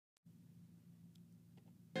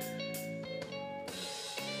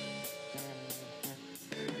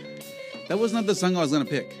That was not the song I was gonna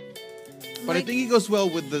pick, but I think it goes well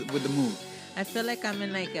with the mood. I feel like I'm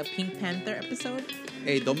in like a Pink Panther episode.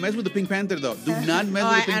 Hey, don't mess with the Pink Panther though. Do not mess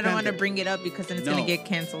with the Pink Panther. I don't want to bring it up because then it's gonna get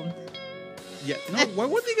canceled. Yeah, no. Why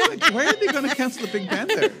are they gonna cancel the Pink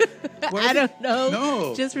Panther? I don't know.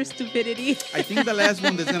 No, just for stupidity. I think the last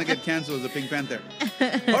one that's gonna get canceled is the Pink Panther.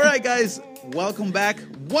 All right, guys, welcome back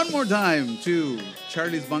one more time to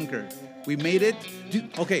Charlie's Bunker. We made it.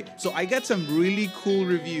 Okay, so I got some really cool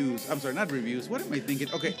reviews. I'm sorry, not reviews. What am I thinking?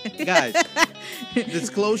 Okay, guys,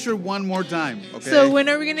 disclosure one more time. Okay. So when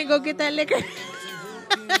are we gonna go get that liquor?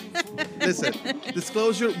 Listen,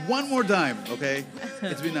 disclosure one more time. Okay,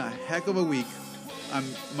 it's been a heck of a week.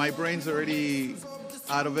 My brain's already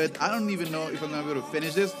out of it. I don't even know if I'm gonna be able to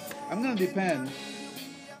finish this. I'm gonna depend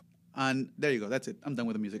on. There you go. That's it. I'm done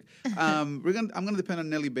with the music. I'm gonna depend on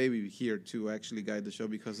Nelly Baby here to actually guide the show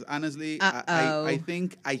because honestly, I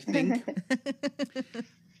think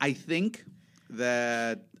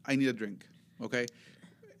that I need a drink. Okay,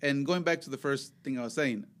 and going back to the first thing I was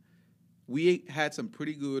saying, we had some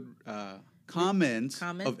pretty good comments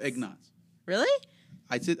of eggnogs. Really?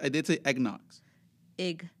 I did say eggnogs.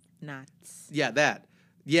 Eggnogs. Yeah, that.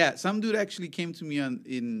 Yeah, some dude actually came to me on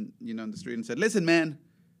the street and said, "Listen, man,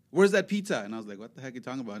 where's that pizza?" And I was like, "What the heck are you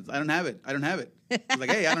talking about?" I don't have it. I was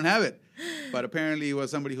like, "Hey, I don't have it." But apparently it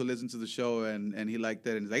was somebody who listened to the show and he liked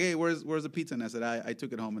it and he's like, "Hey, where's the pizza?" And I said, I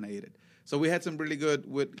took it home and I ate it. So we had some really good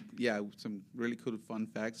some really cool fun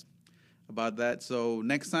facts about that. So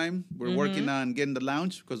next time we're working on getting the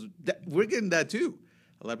lounge because we're getting that too.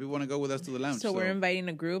 A lot of people want to go with us to the lounge. So we're inviting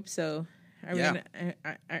a group. So are we gonna,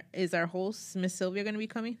 is our host Miss Silvia going to be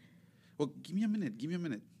coming? Well, give me a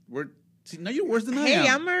minute. Now you're worse than I am. Hey,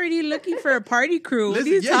 I'm already looking for a party crew. What are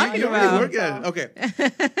you talking about? Okay.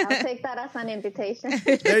 I'll take that as an invitation.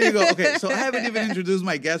 There you go. Okay, so I haven't even introduced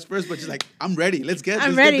my guest first, but she's like, "I'm ready. Let's get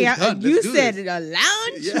I'm ready. this done. You said a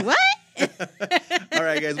lounge? Yeah. What? All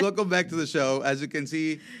right, guys, welcome back to the show. As you can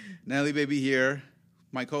see, Nelly Baby here,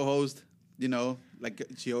 my co-host, like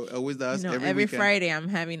she always does every Friday I'm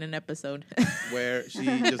having an episode where she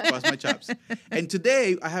just busts my chops. And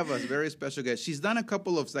today I have a very special guest. She's done a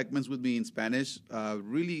couple of segments with me in Spanish.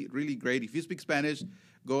 Really, really great. If you speak Spanish,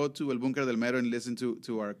 go to El Bunker del Mero and listen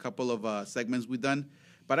to our couple of segments we've done.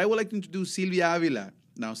 But I would like to introduce Silvia Avila.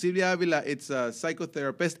 Now, Silvia Avila, it's a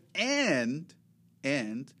psychotherapist and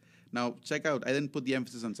now check out, I didn't put the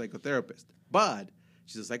emphasis on psychotherapist, but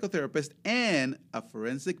she's a psychotherapist and a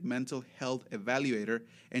forensic mental health evaluator,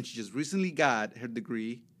 and she just recently got her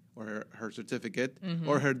degree or her certificate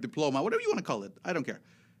or her diploma, whatever you want to call it. I don't care.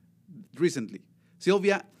 Recently.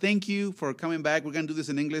 Silvia, thank you for coming back. We're going to do this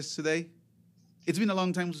in English today. It's been a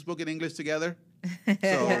long time since we spoke in English together.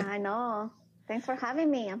 Yeah, I know. Thanks for having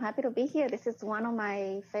me. I'm happy to be here. This is one of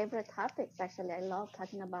my favorite topics, actually. I love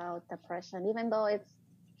talking about depression, even though it's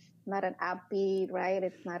not an upbeat, right?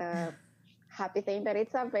 It's not a happy thing, but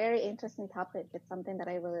it's a very interesting topic. It's something that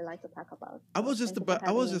I really like to talk about. I was just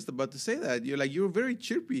about to say that. You were very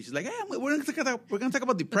chirpy. She's like, "Hey, we're gonna talk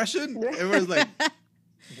about depression." Everyone's like,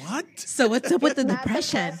 "What?" So what's up with the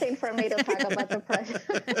depression? It's not depressing for me to talk about depression.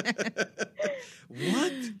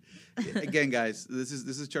 What? Again, guys, this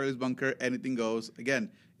is Charlie's Bunker. Anything goes.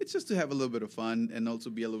 Again, it's just to have a little bit of fun and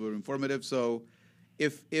also be a little bit informative. So,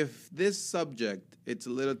 if this subject it's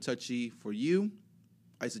a little touchy for you,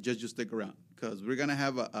 I suggest you stick around because we're gonna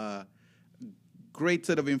have a great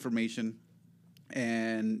set of information.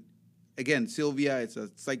 And again, Silvia is a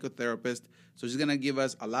psychotherapist, so she's gonna give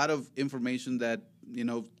us a lot of information that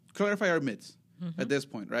clarify our myths at this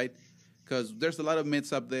point, right? Because there's a lot of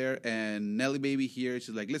myths up there, and Nelly Baby here,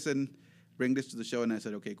 she's like, "Listen, bring this to the show," and I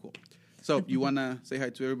said, "Okay, cool." So you wanna say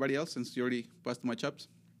hi to everybody else since you already busted my chops?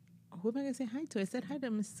 Who am I gonna say hi to? I said hi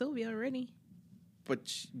to Miss Silvia already. But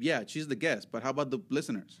she's the guest. But how about the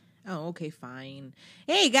listeners? Oh, okay, fine.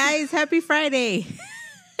 Hey, guys, happy Friday.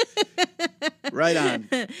 Right on.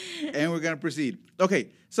 And we're going to proceed.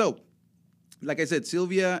 Okay, so like I said,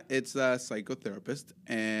 Silvia, it's a psychotherapist.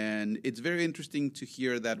 And it's very interesting to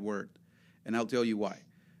hear that word. And I'll tell you why.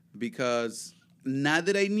 Because not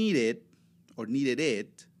that I need it or needed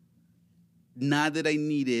it. Not that I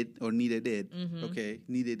needed it. Okay,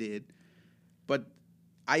 needed it. But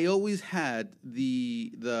I always had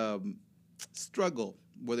the struggle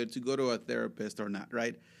whether to go to a therapist or not,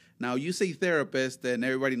 right? Now, you say therapist, and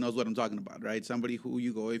everybody knows what I'm talking about, right? Somebody who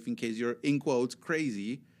you go if in case you're, in quotes,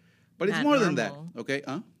 crazy. But it's more than that, okay?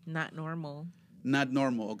 Not normal. Not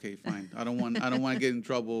normal. Okay, fine. I don't want to get in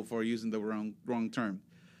trouble for using the wrong term.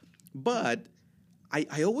 But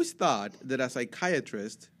I always thought that a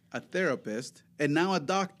psychiatrist, a therapist, and now a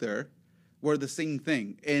doctor were the same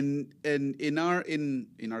thing. And in our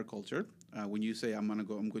culture, when you say I'm going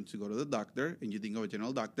to go to the doctor, and you think of a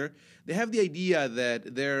general doctor, they have the idea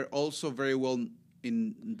that they're also very well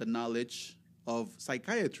in the knowledge of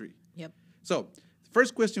psychiatry. Yep. So,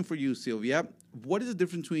 first question for you, Silvia: what is the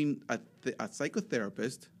difference between a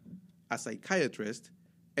psychotherapist, a psychiatrist,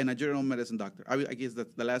 and a general medicine doctor? I guess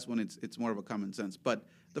that the last one, it's more of a common sense. But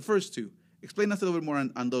the first two, explain us a little bit more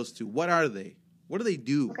on those two. What are they? What do they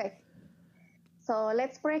do? Okay. So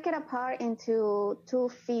let's break it apart into two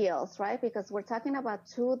fields, right? Because we're talking about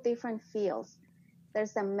two different fields.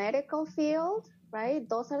 There's the medical field, right?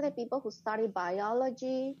 Those are the people who study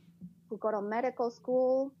biology, who go to medical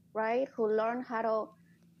school, right? Who learn how to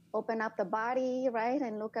open up the body, right?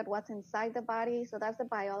 And look at what's inside the body. So that's the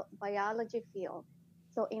biology field.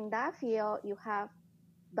 So in that field, you have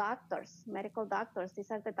doctors, medical doctors. These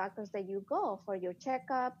are the doctors that you go for your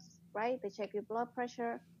checkups, right? They check your blood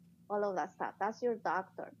pressure, all of that stuff. That's your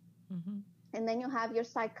doctor. Mm-hmm. And then you have your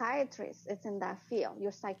psychiatrist. It's in that field.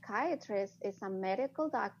 Your psychiatrist is a medical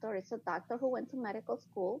doctor. It's a doctor who went to medical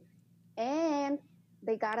school, and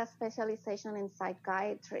they got a specialization in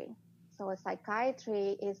psychiatry. So a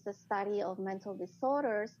psychiatry is the study of mental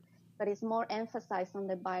disorders, but it's more emphasized on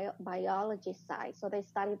the biology side. So they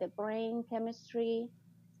study the brain chemistry,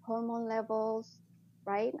 hormone levels,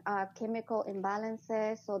 right? Chemical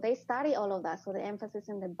imbalances. So they study all of that. So the emphasis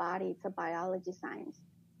in the body, it's a biology science.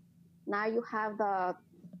 Now you have the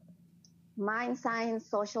mind science,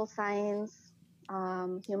 social science,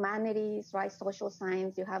 humanities, right? Social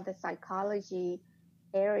science. You have the psychology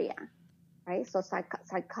area, right? So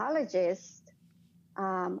psychologists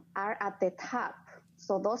are at the top.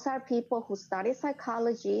 So those are people who study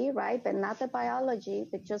psychology, right? But not the biology,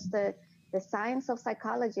 but just the science of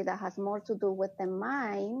psychology that has more to do with the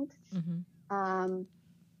mind. Mm-hmm.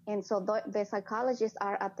 And so the psychologists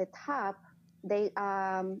are at the top. They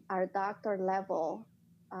are doctor level.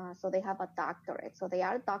 So they have a doctorate. So they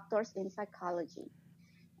are doctors in psychology.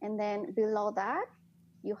 And then below that,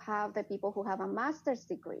 you have the people who have a master's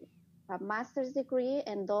degree.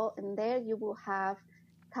 And there you will have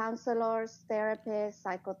counselors, therapists,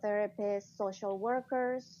 psychotherapists, social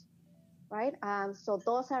workers, right? So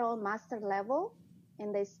those are all master level,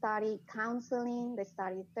 and they study counseling, they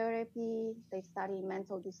study therapy, they study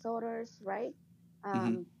mental disorders, right?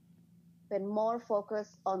 Mm-hmm. But more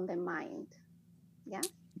focused on the mind. Yeah.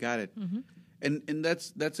 Got it. Mm-hmm. And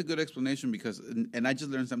that's a good explanation, because and I just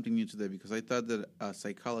learned something new today, because I thought that a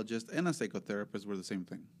psychologist and a psychotherapist were the same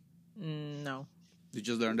thing. No. You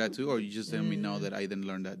just learned that too, or you just let me know that I didn't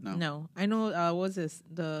learn that? No, I know.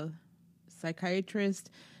 The psychiatrist?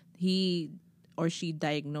 He or she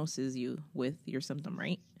diagnoses you with your symptom,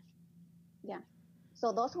 right? Yeah.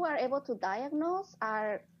 So those who are able to diagnose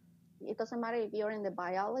it doesn't matter if you're in the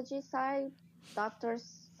biology side,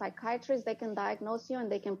 doctors, psychiatrists, they can diagnose you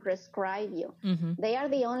and they can prescribe you. Mm-hmm. They are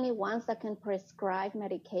the only ones that can prescribe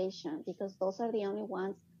medication, because those are the only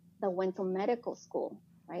ones that went to medical school,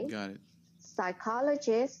 right? Got it.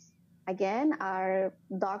 Psychologists, again, are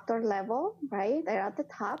doctor level, right? They're at the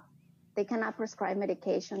top. They cannot prescribe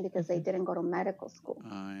medication because they didn't go to medical school.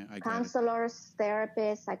 Counselors,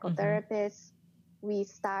 therapists, psychotherapists, we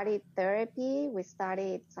studied therapy, we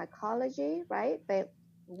studied psychology, right? But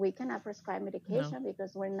we cannot prescribe medication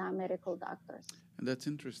because we're not medical doctors. And that's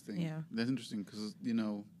interesting. Yeah. That's interesting, because,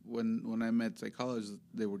 when I met psychologists,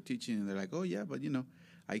 they were teaching, and they're like, oh, yeah, but,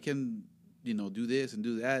 I can, do this and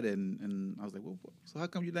do that. And I was like, well, so how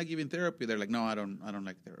come you're not giving therapy? They're like, no, I don't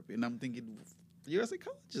like therapy. And I'm thinking, you're a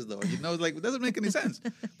psychologist, though. Like, it doesn't make any sense.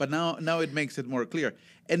 But now it makes it more clear.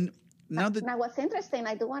 And now what's interesting,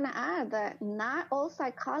 I do want to add that not all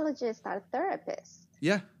psychologists are therapists.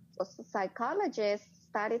 Yeah. So psychologists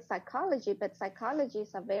studied psychology, but psychology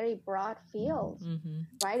is a very broad field,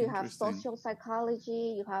 right? You have social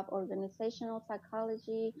psychology, you have organizational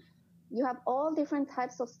psychology, you have all different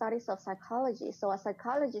types of studies of psychology. So a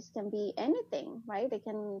psychologist can be anything, right?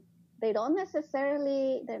 They're not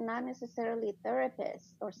necessarily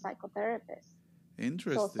therapists or psychotherapists.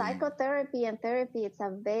 Interesting. So psychotherapy and therapy, it's a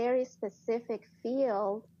very specific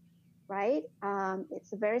field, right?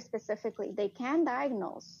 It's very specifically, we can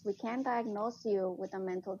diagnose you with a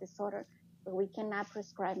mental disorder, but we cannot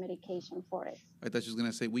prescribe medication for it. I thought she was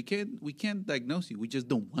gonna say we can't diagnose you. We just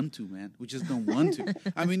don't want to, man. We just don't want to.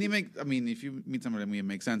 If you meet somebody like me, it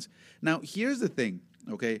makes sense. Now, here's the thing,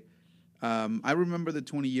 okay? I remember that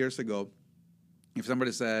 20 years ago, if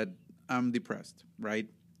somebody said, I'm depressed, right?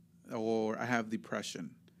 Or I have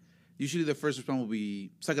depression, usually the first response will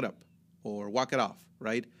be, suck it up or walk it off,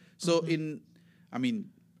 right? So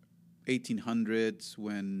 1800s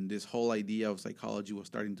when this whole idea of psychology was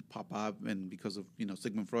starting to pop up, and because of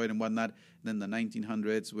Sigmund Freud and whatnot. Then the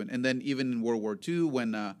 1900s and then even in World War II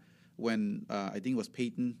when I think it was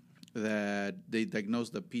Peyton that they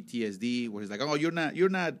diagnosed the PTSD, where he's like, oh, you're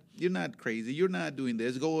not crazy, you're not doing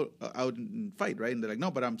this, go out and fight, right? And they're like, no,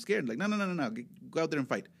 but I'm scared. Like, no, go out there and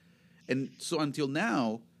fight. And so until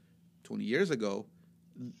now, 20 years ago,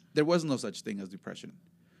 there was no such thing as depression.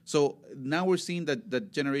 So now we're seeing that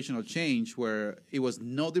generational change where it was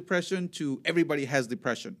no depression to everybody has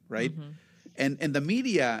depression, right? And the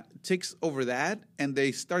media takes over that, and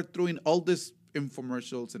they start throwing all this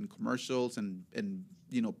infomercials and commercials and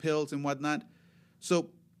pills and whatnot. So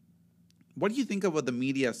what do you think about the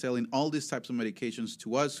media selling all these types of medications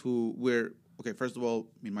to us who we're, okay, first of all,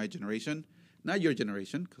 in my generation, not your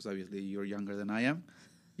generation, because obviously you're younger than I am.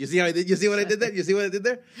 You see how I did? You see what I did there? You see what I did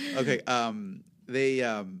there? Okay. They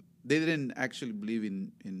didn't actually believe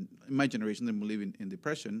in my generation, they didn't believe in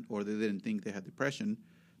depression, or they didn't think they had depression.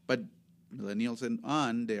 But millennials and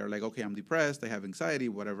on, they are like, okay, I'm depressed, I have anxiety,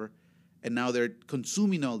 whatever. And now they're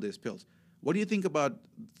consuming all these pills. What do you think about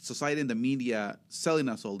society and the media selling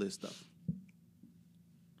us all this stuff?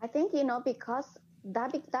 I think, because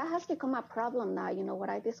that has become a problem now. What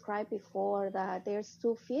I described before, that there's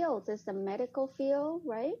two fields. There's the medical field,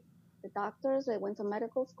 right? The doctors, they went to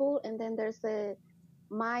medical school. And then there's the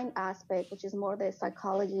mind aspect, which is more the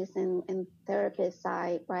psychologist and therapist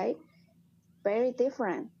side, right? Very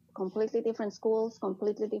different, completely different schools,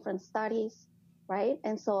 completely different studies, right?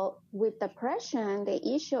 And so with depression, the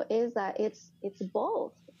issue is that it's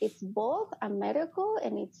both. It's both a medical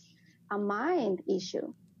and it's a mind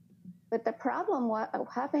issue. But the problem, what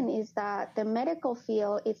happened is that the medical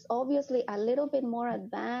field, it's obviously a little bit more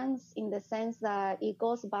advanced in the sense that it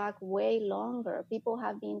goes back way longer. People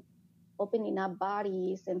have been opening up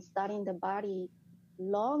bodies and studying the body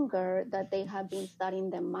longer than they have been studying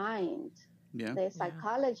the mind. Yeah. The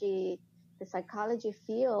psychology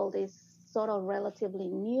field is sort of relatively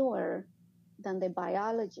newer than the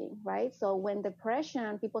biology, right? So when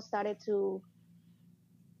depression, people started to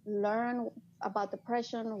learn about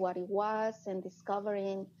depression, what it was, and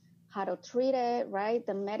discovering how to treat it, right?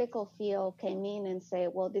 The medical field came in and said,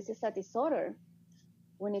 well, this is a disorder.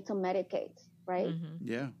 We need to medicate, right?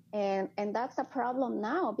 Yeah. And that's a problem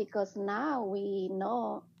now, because now we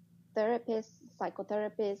know, therapists,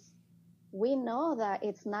 psychotherapists, we know that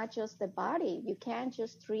it's not just the body. You can't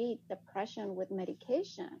just treat depression with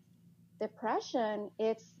medication. Depression,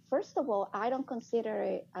 it's, first of all, I don't consider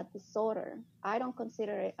it a disorder. I don't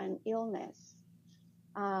consider it an illness.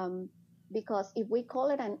 Because if we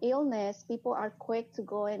call it an illness, people are quick to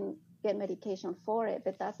go and get medication for it,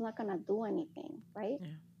 but that's not going to do anything, right?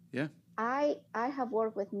 Yeah. I have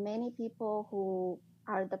worked with many people who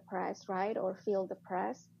are depressed, right, or feel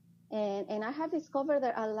depressed. And I have discovered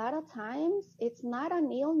that a lot of times it's not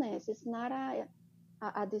an illness, it's not a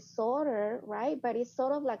disorder, right? But it's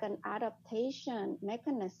sort of like an adaptation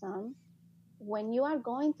mechanism. When you are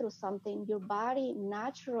going through something, your body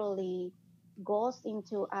naturally goes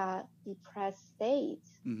into a depressed state,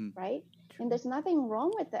 right? And there's nothing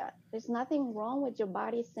wrong with that. There's nothing wrong with your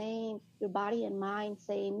body and mind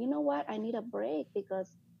saying, you know what, I need a break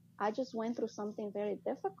because I just went through something very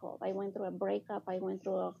difficult. I went through a breakup. I went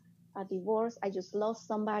through a divorce. I just lost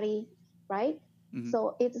somebody, right?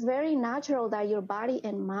 So it's very natural that your body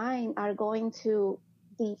and mind are going to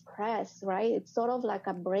depress, right? It's sort of like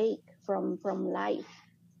a break from life,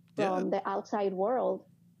 from the outside world.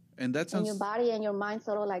 And that sounds... And your body and your mind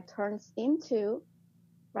sort of like turns into,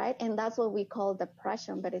 right? And that's what we call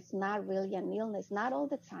depression, but it's not really an illness. Not all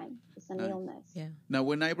the time. It's an illness. Yeah. Now,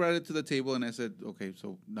 when I brought it to the table and I said, okay,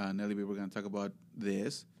 so Nelly, we're going to talk about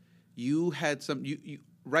this, you had some, you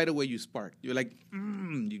right away you sparked. You're like,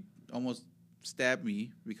 you almost stabbed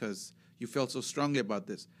me because you felt so strongly about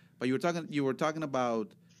this. But you were talking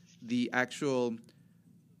about the actual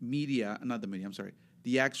media, not the media, I'm sorry.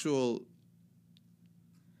 The actual,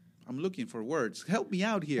 I'm looking for words. Help me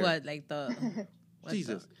out here. What, like the...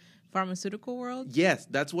 Jesus. Pharmaceutical world? Yes,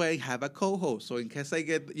 that's why I have a co-host. So in case I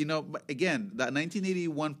get, again, that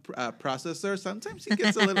 1981 processor, sometimes it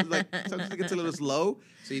gets a little slow.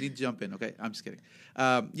 So you need to jump in. Okay, I'm just kidding.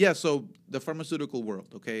 So the pharmaceutical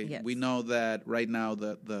world. Okay, yes. We know that right now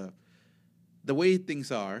the way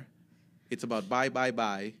things are, it's about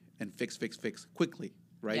buy, and fix quickly,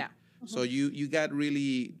 right? Yeah. So you got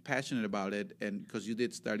really passionate about it, and because you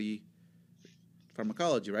did study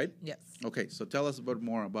pharmacology, right? Yes. Okay, so tell us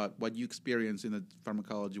more about what you experienced in the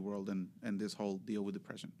pharmacology world and this whole deal with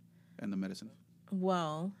depression and the medicine.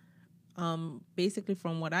 Well, basically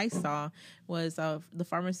from what I saw was the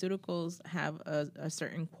pharmaceuticals have a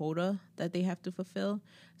certain quota that they have to fulfill.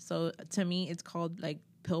 So to me, it's called like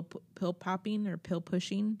pill popping or pill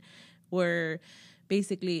pushing, where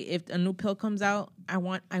basically if a new pill comes out, I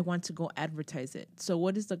want to go advertise it. So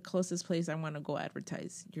what is the closest place I want to go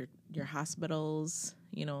advertise? Your hospitals,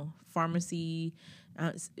 pharmacy,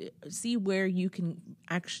 see where you can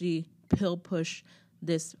actually pill push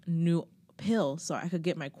this new pill so I could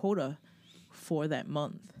get my quota for that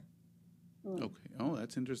month. Okay. Oh,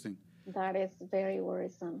 that's interesting. That is very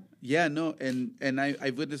worrisome. Yeah, no, and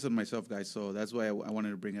I've witnessed it myself, guys. So that's why I wanted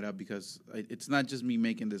to bring it up, because it's not just me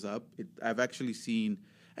making this up. I've actually seen,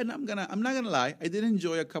 and I'm not gonna lie, I did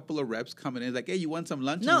enjoy a couple of reps coming in like, "Hey, you want some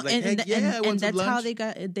lunch?" No, and I was like, I want some that's lunch. how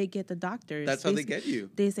they get the doctors. That's how they get you.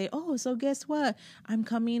 They say, "Oh, so guess what? I'm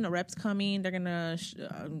coming. A rep's coming. They're gonna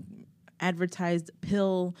advertise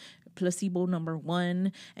pill." Placebo number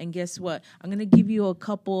 1, and guess what? I'm gonna give you a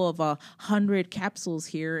couple of 100 capsules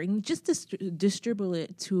here, and just distribute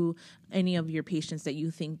it to any of your patients that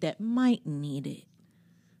you think that might need it.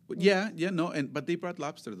 But they brought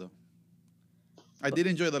lobster though. I did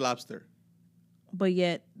enjoy the lobster. But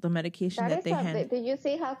yet the medication that they had. Did you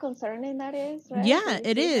see how concerning that is? Right? Yeah,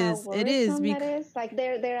 it is. It is. That is. Like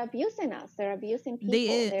they're abusing us. They're abusing people.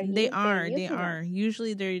 They are.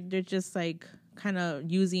 Usually they're just like kind of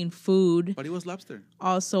using food. But it was lobster.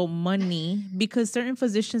 Also money, because certain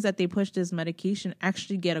physicians that they push this medication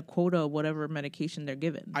actually get a quota of whatever medication they're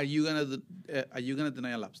given. Are you gonna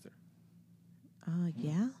deny a lobster?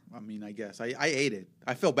 Yeah. I mean, I guess I ate it.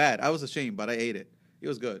 I felt bad. I was ashamed, but I ate it. It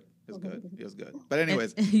was good. It was good. But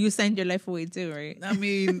anyways, you send your life away too, right? I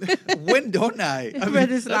mean, when don't I? For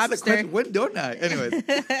this lobster. The question. When don't I? Anyways,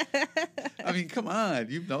 I mean, come on,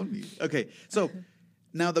 you've known me. Okay, so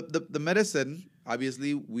now the medicine.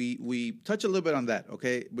 Obviously, we touch a little bit on that.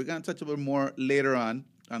 Okay, we're gonna touch a little more later on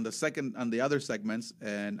the other segments,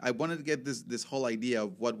 and I wanted to get this whole idea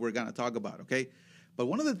of what we're gonna talk about. Okay, but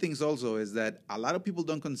one of the things also is that a lot of people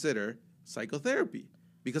don't consider psychotherapy.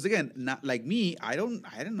 Because again, not like me, I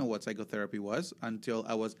didn't know what psychotherapy was until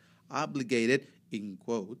I was obligated, in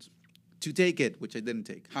quotes, to take it, which I didn't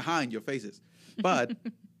take. Haha, in your faces. But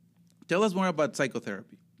tell us more about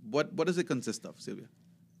psychotherapy. What does it consist of, Silvia?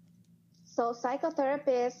 So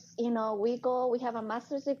psychotherapists, we have a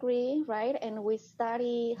master's degree, right? And we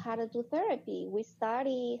study how to do therapy. We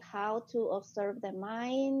study how to observe the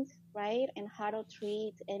mind, right? And how to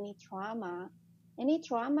treat any trauma.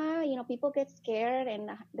 People get scared,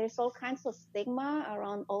 and there's all kinds of stigma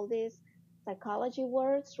around all these psychology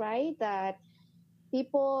words, right? That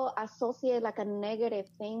people associate like a negative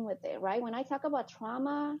thing with it, right? When I talk about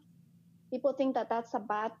trauma, people think that that's a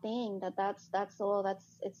bad thing,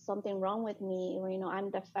 it's something wrong with me, or,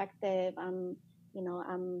 I'm defective, I'm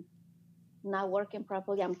not working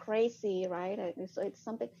properly, I'm crazy, right? So it's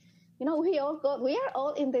something, we are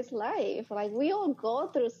all in this life, like we all go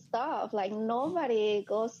through stuff, like nobody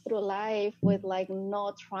goes through life with like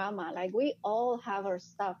no trauma, like we all have our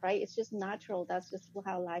stuff, right? It's just natural. That's just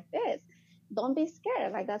how life is. Don't be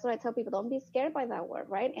scared. Like that's what I tell people, don't be scared by that word,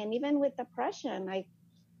 right? And even with depression, like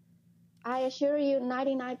I assure you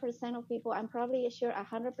 99% of people, I'm probably sure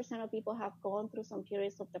 100% of people have gone through some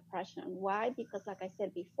periods of depression. Why? Because like I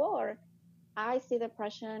said before, I see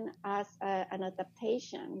depression as an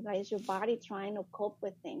adaptation. Like it's your body trying to cope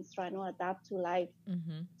with things, trying to adapt to life.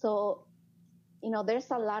 Mm-hmm. So,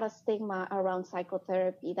 there's a lot of stigma around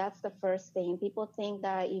psychotherapy. That's the first thing. People think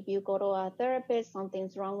that if you go to a therapist,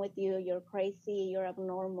 something's wrong with you, you're crazy, you're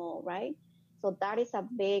abnormal, right? So that is a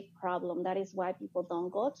big problem. That is why people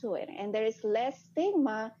don't go to it. And there is less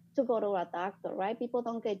stigma to go to a doctor, right? People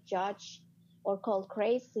don't get judged or called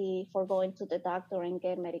crazy for going to the doctor and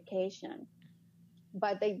get medication.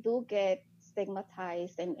 But they do get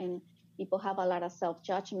stigmatized, and people have a lot of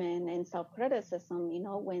self-judgment and self-criticism,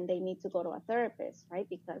 when they need to go to a therapist, right?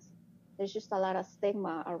 Because there's just a lot of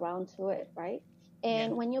stigma around to it, right?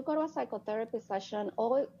 And when you go to a psychotherapy session,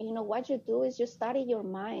 what you do is you study your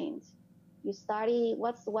mind. You study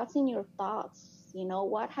what's in your thoughts,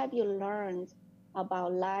 what have you learned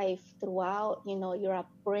about life throughout, your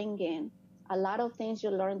upbringing. A lot of things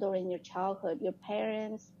you learned during your childhood, your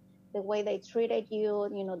parents, the way they treated you,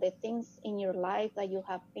 the things in your life that you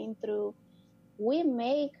have been through. We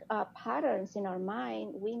make patterns in our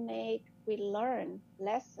mind. We learn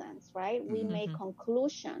lessons, right? We make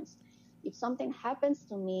conclusions. If something happens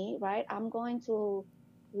to me, right, I'm going to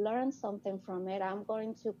learn something from it. I'm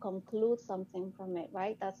going to conclude something from it,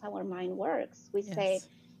 right? That's how our mind works. We say,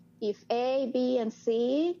 if A, B, and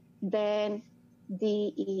C, then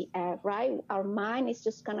D, E, F, right? Our mind is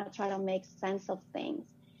just going to try to make sense of things.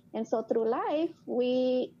 And so through life,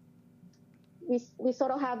 we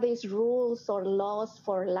sort of have these rules or laws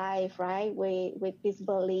for life, right? With these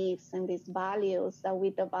beliefs and these values that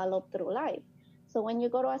we develop through life. So when you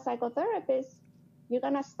go to a psychotherapist, you're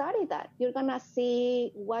going to study that. You're going to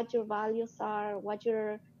see what your values are, what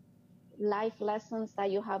your life lessons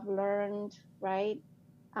that you have learned, right?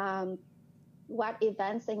 Um, what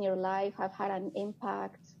events in your life have had an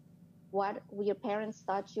impact, what your parents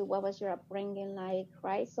taught you, what was your upbringing like,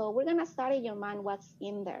 right? So we're going to study your mind, what's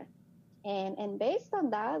in there. And based on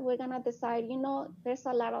that, we're going to decide, there's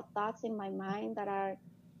a lot of thoughts in my mind that are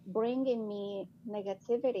bringing me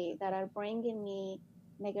negativity, that are bringing me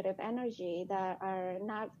negative energy, that are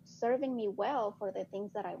not serving me well for the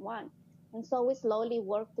things that I want. And so we slowly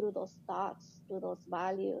work through those thoughts, through those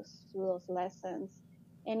values, through those lessons.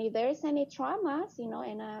 And if there is any traumas,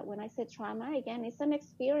 and when I say trauma, again, it's an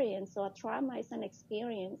experience. So a trauma is an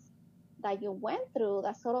experience that you went through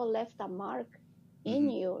that sort of left a mark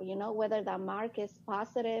in you, whether that mark is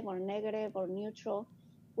positive or negative or neutral.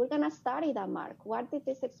 We're going to study that mark. What did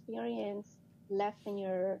this experience left in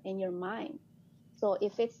your mind? So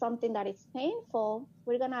if it's something that is painful,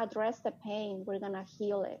 we're going to address the pain. We're going to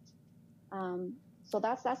heal it. So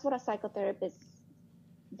that's what a psychotherapist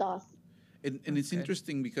does. And it's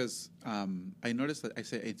interesting because I noticed that I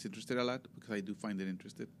say it's interested a lot because I do find it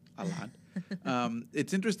interested a lot.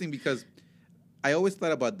 It's interesting because I always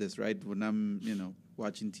thought about this, right? When I'm,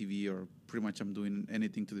 watching TV or pretty much I'm doing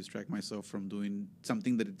anything to distract myself from doing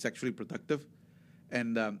something that it's actually productive.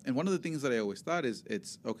 And one of the things that I always thought is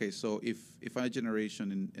it's, okay, so if a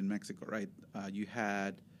generation in Mexico, right, you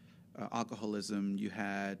had alcoholism, you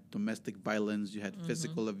had domestic violence, you had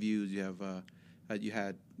physical abuse, you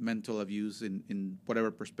had mental abuse in whatever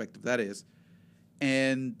perspective that is.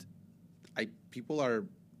 And people are,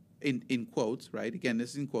 in quotes, right? Again,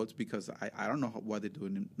 this is in quotes because I don't know what they're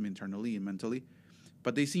doing internally and mentally,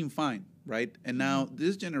 but they seem fine, right? And now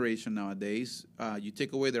this generation nowadays, you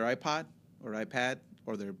take away their iPod or iPad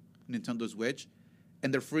or their Nintendo Switch,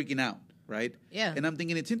 and they're freaking out, right? Yeah. And I'm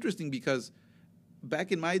thinking it's interesting because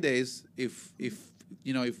back in my days, if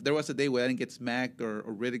there was a day where I didn't get smacked or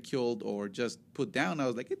ridiculed or just put down, I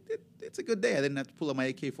was like, it's a good day. I didn't have to pull out my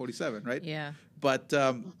AK-47, right? Yeah. But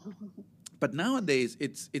nowadays,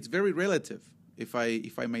 it's very relative, if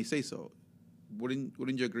I may say so.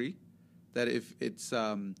 Wouldn't you agree that if it's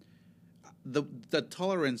the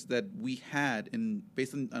tolerance that we had, and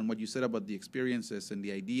based on what you said about the experiences and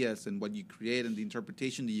the ideas and what you create and the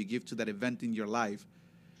interpretation that you give to that event in your life,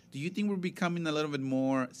 do you think we're becoming a little bit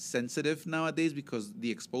more sensitive nowadays because the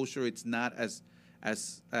exposure it's not as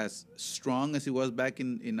strong as it was back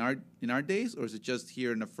in our days, or is it just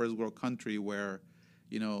here in a first world country where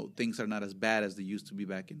things are not as bad as they used to be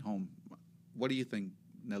back in home? What do you think,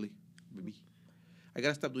 Nelly? Baby, I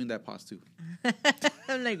gotta stop doing that pause too.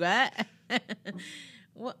 I'm like, what?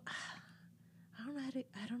 Well, I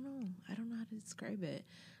don't know how to describe it.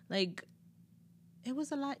 Like, it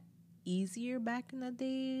was a lot easier back in the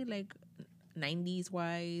day, like 90s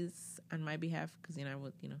wise, on my behalf, because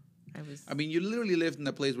I mean, you literally lived in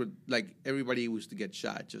a place where like everybody used to get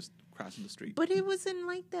shot just crossing the street. But it wasn't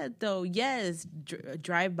like that, though. Yes,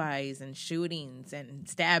 drive-bys and shootings and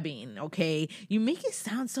stabbing. Okay, you make it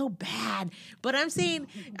sound so bad, but I'm saying,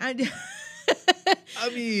 I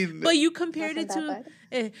mean, but you compared it to,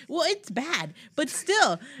 well, it's bad, but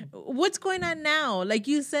still, what's going on now? Like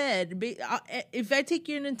you said, if I take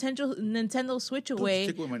your Nintendo Switch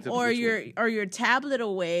away, or your tablet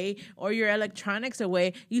away, or your electronics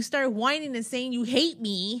away, you start whining and saying you hate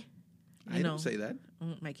me. I don't say that.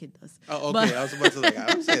 My kid does. Oh, okay. But I was about to say, I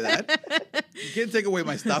don't say that. You can't take away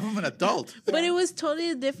my stuff. I'm an adult. But it was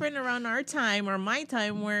totally different around our time or my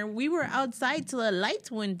time, where we were outside till the lights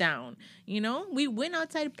went down. We went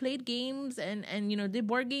outside, played games, and did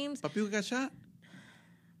board games. But people got shot?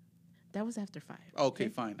 That was after 5. Okay,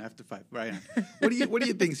 fine. After 5. Right. What do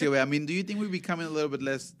you think, Silvia? I mean, do you think we're becoming a little bit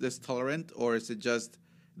less tolerant, or is it just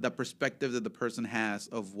the perspective that the person has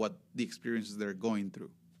of what the experiences they're going through?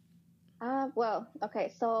 Well,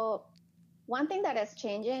 okay. So one thing that is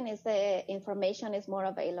changing is the information is more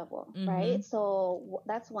available, right? So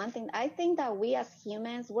that's one thing. I think that we as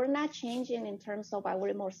humans, we're not changing in terms of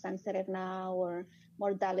we're more sensitive now or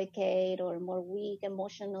more delicate or more weak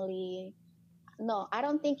emotionally. No, I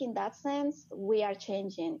don't think in that sense we are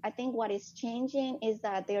changing. I think what is changing is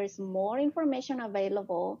that there is more information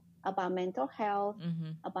available about mental health,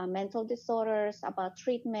 about mental disorders, about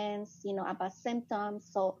treatments, about symptoms.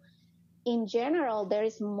 So in general, there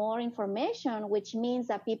is more information, which means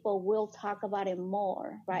that people will talk about it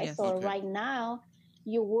more, right? Yes. So Right now,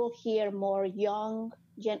 you will hear more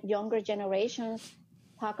younger generations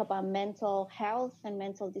talk about mental health and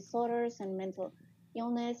mental disorders and mental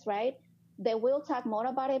illness, right? They will talk more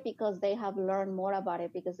about it because they have learned more about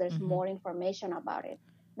it, because there's more information about it.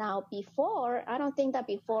 Now, before, I don't think that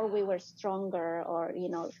before we were stronger, or,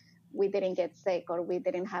 we didn't get sick, or we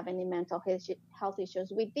didn't have any mental health issues.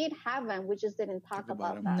 We did have them. We just didn't talk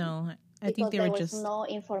about them. No, I think because they there were was just no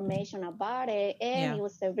information about it, and it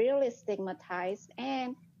was severely stigmatized,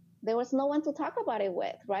 and there was no one to talk about it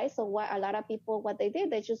with, right? So what a lot of people, what they did,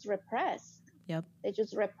 they just repressed. Yep. They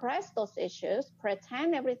just repress those issues,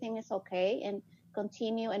 pretend everything is okay, and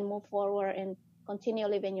continue and move forward and continue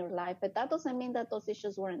living your life. But that doesn't mean that those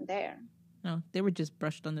issues weren't there. No, they were just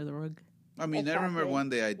brushed under the rug. I mean, I remember one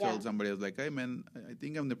day I told somebody, I was like, hey, man, I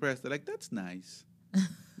think I'm depressed. They're like, that's nice. And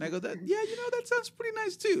I go, that sounds pretty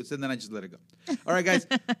nice, too. So then I just let it go. All right, guys,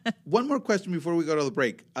 one more question before we go to the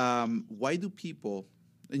break. Why do people,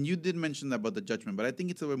 and you did mention that about the judgment, but I think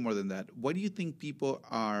it's a little more than that. Why do you think people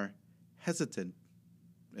are hesitant,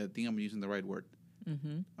 I think I'm using the right word,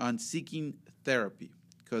 on seeking therapy?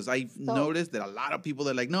 Because I've noticed that a lot of people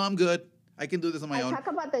are like, no, I'm good. I can do this on my own. I talk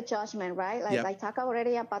about the judgment, right? Like I talk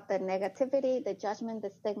already about the negativity, the judgment, the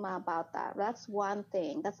stigma about that. That's one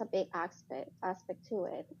thing. That's a big aspect to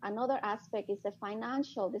it. Another aspect is the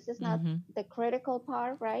financial. This is not the critical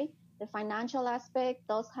part, right? The financial aspect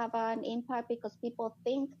does have an impact because people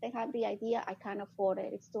think they have the idea, I can't afford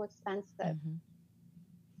it. It's too expensive.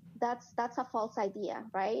 That's a false idea,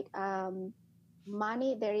 right?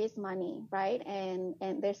 Money, there is money, right? And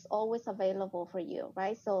there's always available for you,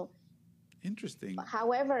 right? So interesting.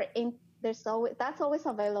 However, that's always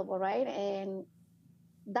available, right? And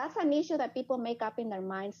that's an issue that people make up in their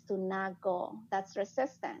minds to not go. That's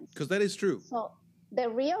resistance. Because that is true. So the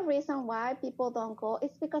real reason why people don't go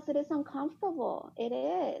is because it is uncomfortable. It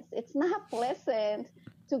is. It's not pleasant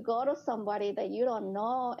to go to somebody that you don't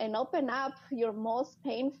know and open up your most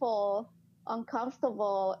painful,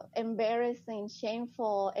 uncomfortable, embarrassing,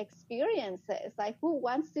 shameful experiences. Like, who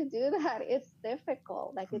wants to do that? It's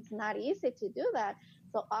difficult. Like, it's not easy to do that.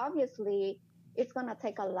 So obviously, it's going to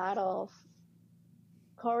take a lot of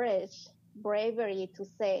courage, bravery to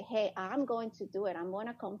say, hey, I'm going to do it. I'm going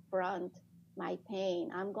to confront my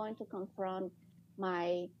pain. I'm going to confront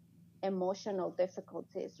my emotional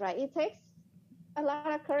difficulties, right? It takes a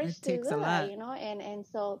lot of courage to do that, and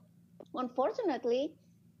so unfortunately,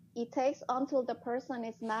 it takes until the person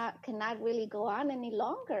cannot really go on any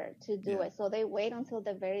longer to do it. So they wait until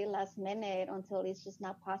the very last minute, until it's just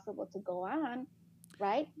not possible to go on,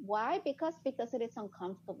 right? Why? Because it is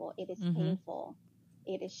uncomfortable. It is painful.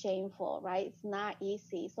 It is shameful, right? It's not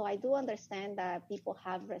easy. So I do understand that people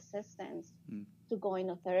have resistance to going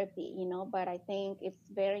to therapy, but I think it's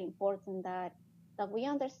very important that we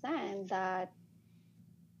understand that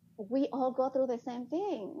we all go through the same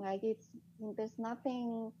thing. Like, there's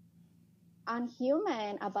nothing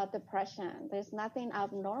unhuman about depression. There's nothing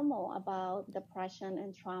abnormal about depression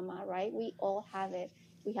and trauma, right? We all have it.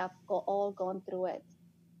 We have all gone through it.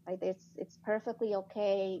 Like, it's perfectly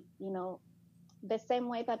okay, the same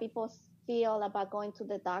way that people feel about going to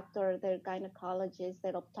the doctor, their gynecologist,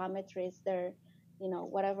 their optometrist, their,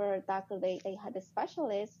 whatever doctor they had, a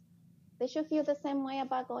specialist, they should feel the same way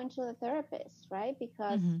about going to the therapist, right?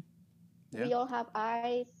 Because we all have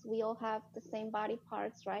eyes, we all have the same body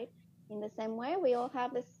parts, right? In the same way, we all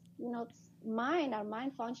have this, mind. Our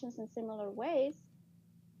mind functions in similar ways.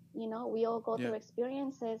 We all go through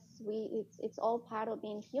experiences. It's all part of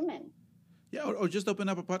being human. Yeah, or just open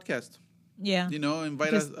up a podcast. Yeah.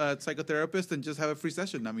 Invite a psychotherapist and just have a free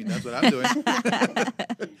session. I mean, that's what I'm doing.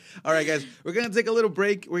 All right, guys, we're going to take a little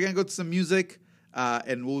break. We're going to go to some music,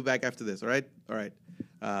 and we'll be back after this, all right? All right.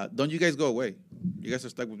 Don't you guys go away. You guys are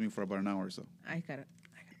stuck with me for about an hour or so. I got it.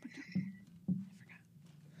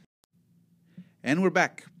 And we're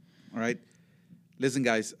back, all right? Listen,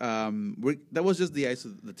 guys, that was just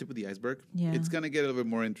the tip of the iceberg. Yeah. It's going to get a little bit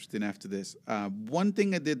more interesting after this. One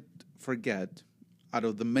thing I did forget, out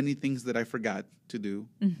of the many things that I forgot to do,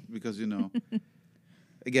 because,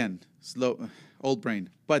 again, old brain.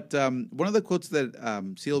 But one of the quotes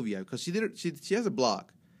that Silvia, because she has a blog.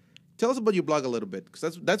 Tell us about your blog a little bit,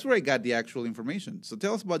 because that's where I got the actual information. So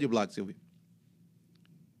tell us about your blog, Silvia.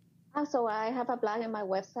 So I have a blog on my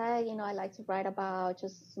website. I like to write about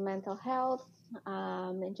just mental health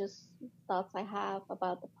and just thoughts I have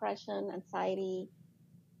about depression, anxiety,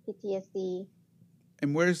 PTSD.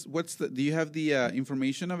 And do you have the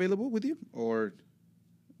information available with you, or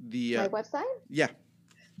the my website? Yeah.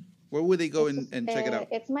 Where would they go and check it out?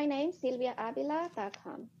 It's my name,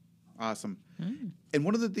 silviaavila.com. Awesome. And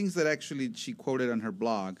one of the things that actually she quoted on her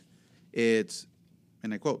blog, and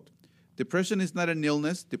I quote, Depression is not an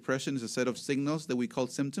illness. Depression is a set of signals that we call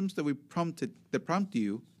symptoms that prompt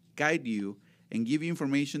you, guide you, and give you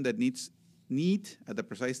information that need at the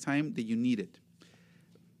precise time that you need it.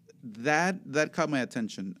 That caught my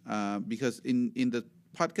attention because in the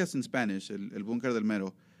podcast in Spanish, El Búnker del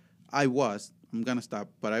Mero, I'm gonna stop,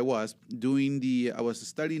 but I was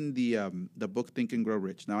studying the book Think and Grow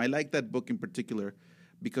Rich. Now I like that book in particular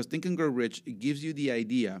because Think and Grow Rich, it gives you the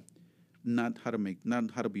idea, not how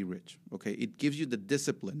to be rich. Okay, it gives you the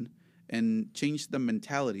discipline and change the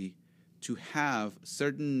mentality to have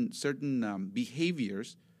certain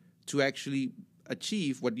behaviors to actually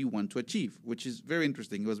achieve what you want to achieve, which is very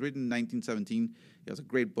interesting. It was written in 1917. It was a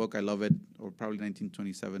great book. I love it. Or probably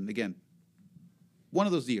 1927. Again, one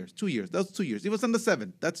of those years, 2 years. That was 2 years. It was on the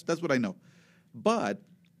 7th. That's what I know. But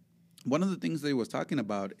one of the things that he was talking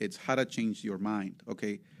about is how to change your mind.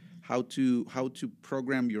 Okay, how to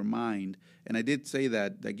program your mind. And I did say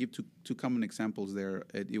that I give two common examples there.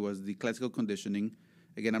 It was the classical conditioning.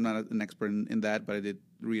 Again, I'm not an expert in that, but I did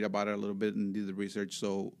read about it a little bit and did the research.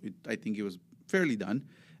 So I think it was fairly done.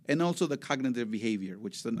 And also the cognitive behavior,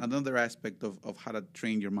 which is another aspect of how to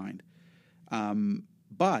train your mind.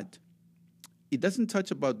 But it doesn't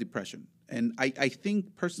touch about depression. And I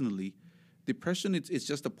think personally, depression it's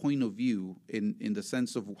just a point of view in the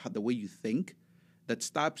sense of the way you think that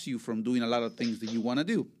stops you from doing a lot of things that you want to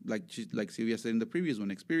do. Like Silvia said in the previous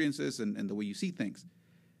one, experiences and the way you see things.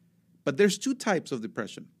 But there's two types of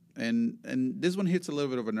depression. And this one hits a little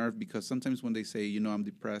bit of a nerve because sometimes when they say, I'm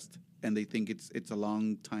depressed, and they think it's a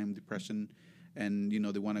long time depression, and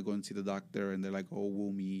they want to go and see the doctor, and they're like, oh,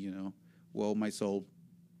 woe me, woe my soul.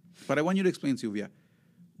 But I want you to explain, Silvia,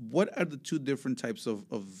 what are the two different types of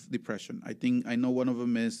depression? I know one of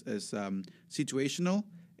them is situational,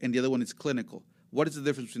 and the other one is clinical. What is the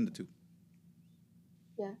difference between the two?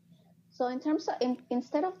 Yeah. So in terms of,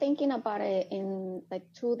 instead of thinking about it in like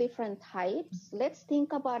two different types, let's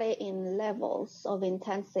think about it in levels of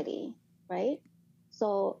intensity, right?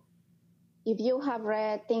 So if you have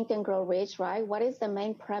read Think and Grow Rich, right, what is the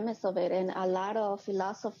main premise of it? And a lot of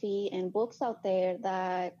philosophy and books out there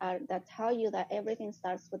that tell you that everything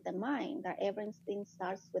starts with the mind, that everything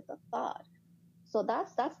starts with a thought. So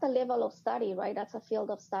that's the level of study, right? That's a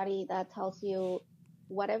field of study that tells you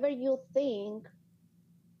whatever you think,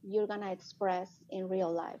 you're going to express in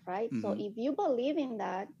real life, right? Mm-hmm. So if you believe in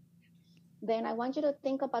that, then I want you to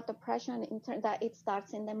think about depression that it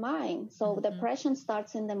starts in the mind. So mm-hmm. Depression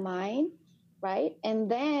starts in the mind, right? And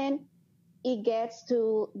then it gets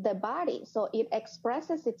to the body. So it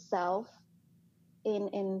expresses itself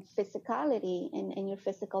in physicality, in your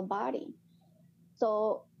physical body.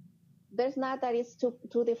 So there's not that it's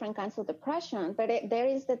two different kinds of depression, but there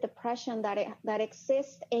is the depression that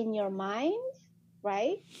exists in your mind,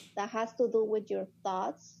 right? That has to do with your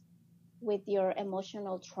thoughts, with your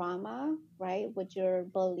emotional trauma, right? With your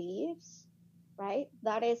beliefs, right?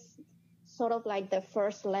 That is sort of like the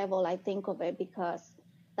first level, I think of it, because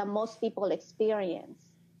that most people experience.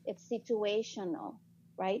 It's situational,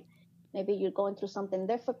 right? Maybe you're going through something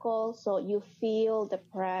difficult, so you feel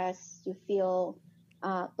depressed, you feel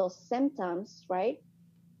those symptoms, right?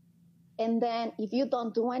 And then if you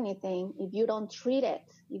don't do anything, if you don't treat it,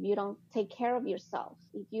 if you don't take care of yourself,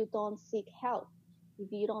 if you don't seek help,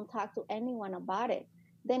 if you don't talk to anyone about it,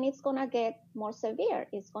 then it's going to get more severe.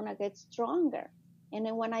 It's going to get stronger. And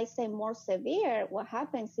then when I say more severe, what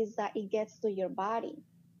happens is that it gets to your body,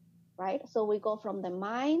 right? So we go from the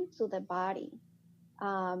mind to the body,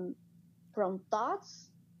 from thoughts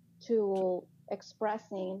to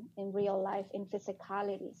expressing in real life, in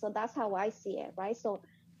physicality. So that's how I see it, right? So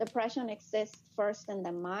depression exists first in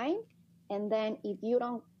the mind, and then if you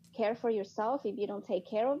don't care for yourself, if you don't take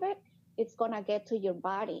care of it, it's going to get to your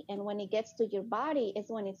body. And when it gets to your body is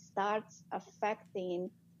when it starts affecting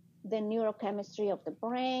the neurochemistry of the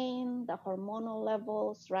brain, the hormonal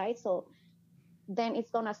levels, right? So then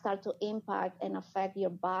it's going to start to impact and affect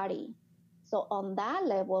your body. So on that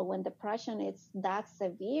level, when depression is that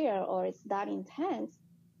severe or it's that intense,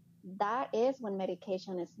 that is when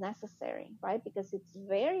medication is necessary, right? Because it's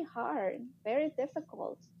very hard, very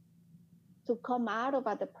difficult to come out of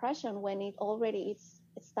a depression when it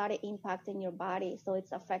started impacting your body. So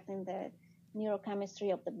it's affecting the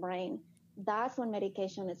neurochemistry of the brain. That's when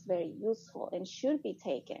medication is very useful and should be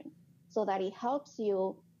taken so that it helps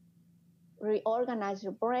you reorganize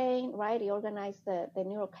your brain, right? Reorganize the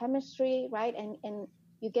neurochemistry, right? And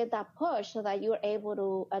you get that push so that you're able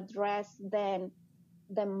to address then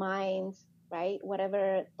the mind, right?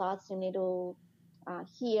 Whatever thoughts you need to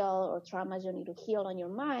heal or traumas you need to heal on your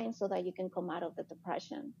mind so that you can come out of the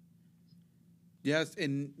depression. Yes,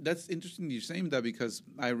 and that's interesting you're saying that because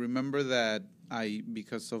I remember that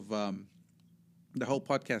because of the whole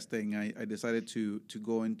podcast thing, I decided to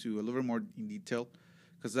go into a little more in detail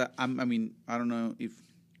because I mean, I don't know if,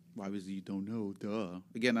 well, obviously you don't know, duh.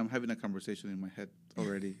 Again, I'm having a conversation in my head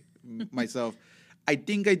already myself. I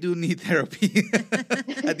think I do need therapy.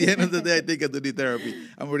 At the end of the day, I think I do need therapy.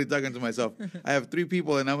 I'm already talking to myself. I have 3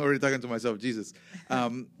 people, and I'm already talking to myself. Jesus,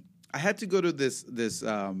 I had to go to this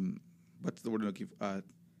what's the word I'm looking for?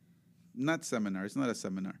 Not seminar. It's not a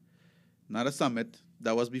seminar. Not a summit.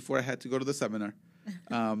 That was before I had to go to the seminar.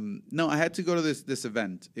 No, I had to go to this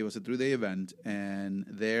event. It was a 3-day event, and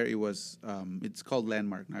there it was. It's called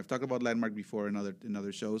Landmark. Now, I've talked about Landmark before in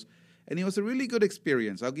other shows, and it was a really good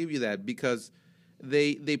experience. I'll give you that because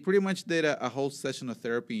they pretty much did a whole session of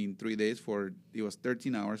therapy in 3 days. It was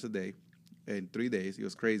 13 hours a day, in 3 days. It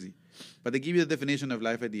was crazy, but they give you the definition of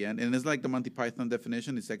life at the end, and it's like the Monty Python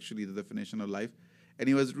definition. It's actually the definition of life, and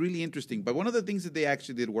it was really interesting. But one of the things that they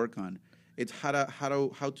actually did work on. It's how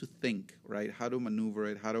to think, right? How to maneuver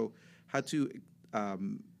it, how to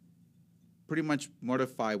pretty much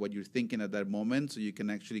modify what you're thinking at that moment, so you can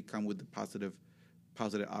actually come with the positive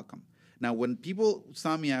outcome. Now, when people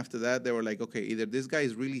saw me after that, they were like, okay, either this guy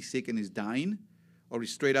is really sick and is dying, or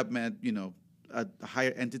he's straight up met, a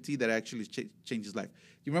higher entity that actually changed his life.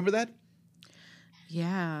 You remember that?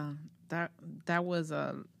 Yeah, that was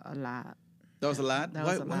a lot. That was a lot. That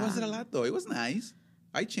Why was a lot. was it a lot though? It was nice.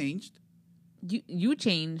 I changed. You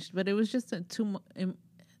changed, but it was just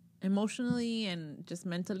emotionally and just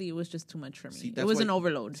mentally, it was just too much for me. See, it was an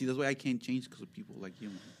overload. See, that's why I can't change because of people like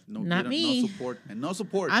you. Not me. No support, and no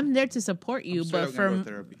support. I'm there to support you, but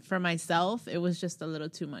for for myself, it was just a little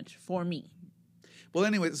too much for me. Well,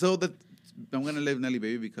 anyway, so I'm gonna leave Nelly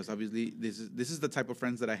baby because obviously this is the type of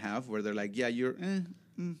friends that I have where they're like, yeah, you're,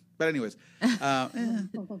 but anyways, That's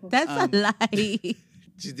a lie.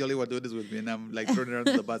 she's the only one doing this with me, and I'm like throwing her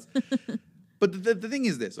under the bus. But the thing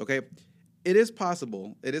is this, okay? It is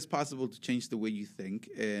possible. It is possible to change the way you think,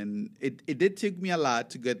 and it did take me a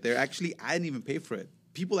lot to get there. Actually, I didn't even pay for it.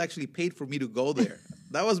 People actually paid for me to go there.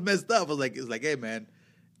 That was messed up. It's like, hey man,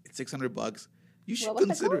 it's $600. You should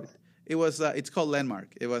consider it. It was it's called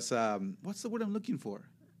Landmark. It was what's the word I'm looking for?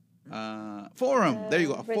 Forum. There you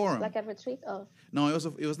go. A forum. Like a retreat of. No,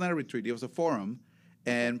 it was not a retreat. It was a forum,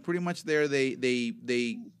 and pretty much there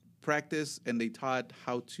they practiced and they taught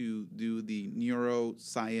how to do the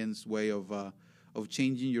neuroscience way of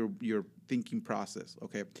changing your thinking process.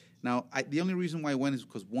 Okay. Now, the only reason why I went is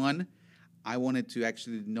because one, I wanted to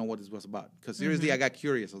actually know what this was about. Because seriously, I got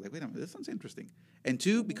curious. I was like, wait a minute, this sounds interesting. And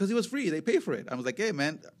two, because it was free, they pay for it. I was like, hey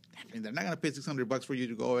man, I mean, they're not gonna pay $600 for you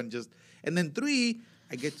to go and just. And then 3,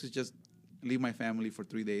 I get to just leave my family for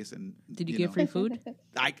 3 days. And did you get free food?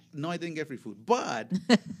 No, I didn't get free food, but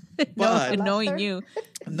knowing you,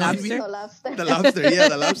 Lobster? The lobster, yeah,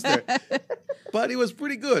 the lobster. But it was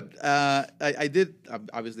pretty good. I did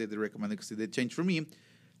obviously I did recommend it because it did change for me.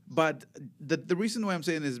 But the reason why I'm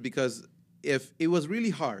saying is because if it was really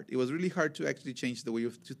hard to actually change the way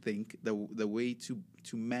to think, the way to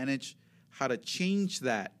manage how to change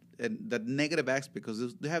that and that negative aspect,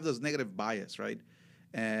 because they have those negative bias, right?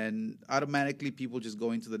 And automatically people just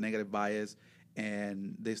go into the negative bias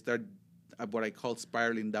and they start what I call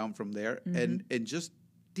spiraling down from there. And just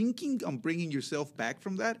thinking on bringing yourself back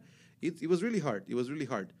from that, it was really hard. It was really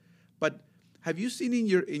hard. But have you seen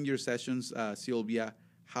in your sessions, Silvia,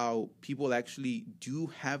 how people actually do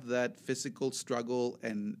have that physical struggle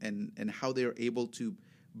and how they're able to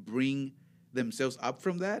bring themselves up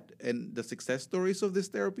from that, and the success stories of these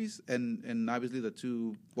therapies, and obviously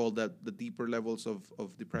the deeper levels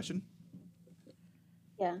of depression?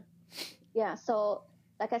 Yeah. So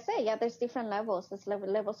like I said, there's different levels. There's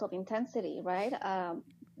levels of intensity, right?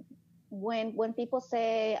 When people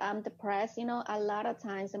say I'm depressed, a lot of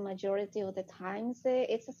times, the majority of the times,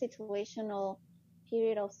 it's a situational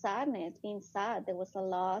period of sadness, being sad. There was a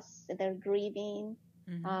loss, they're grieving,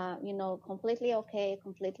 completely okay,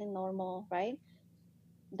 completely normal, right?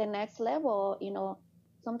 The next level,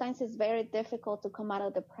 sometimes it's very difficult to come out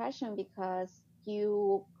of depression because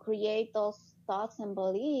you create those thoughts and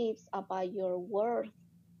beliefs about your worth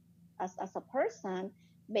as a person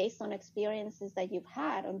based on experiences that you've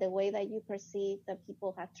had, on the way that you perceive that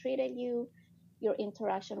people have treated you, your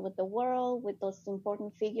interaction with the world, with those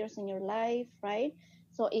important figures in your life, right?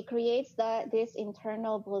 So it creates this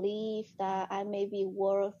internal belief that I may be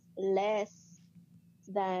worth less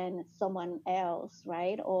than someone else,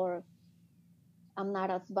 right? Or I'm not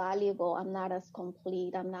as valuable, I'm not as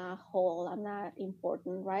complete, I'm not whole, I'm not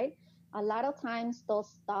important, right? A lot of times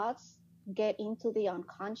those thoughts get into the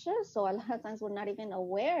unconscious. So a lot of times we're not even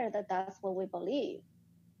aware that that's what we believe,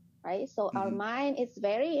 right? So our mind is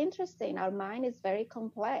very interesting. Our mind is very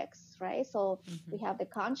complex, right? So we have the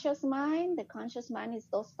conscious mind. The conscious mind is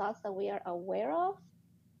those thoughts that we are aware of.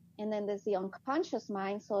 And then there's the unconscious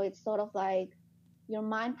mind. So it's sort of like your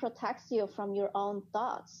mind protects you from your own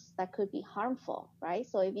thoughts that could be harmful, right?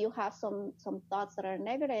 So if you have some thoughts that are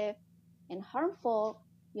negative and harmful,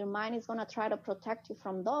 your mind is going to try to protect you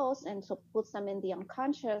from those, and so puts them in the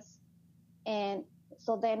unconscious. And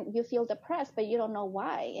so then you feel depressed, but you don't know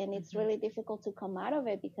why. And it's really difficult to come out of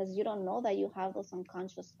it because you don't know that you have those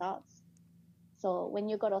unconscious thoughts. So when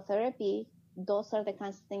you go to therapy, those are the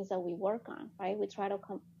kinds of things that we work on, right? We try to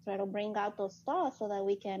bring out those thoughts so that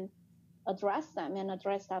we can address them and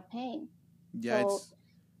address that pain. Yeah, so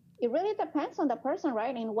it really depends on the person,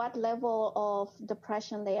 right? In what level of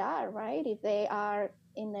depression they are, right? If they are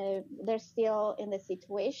they're still in the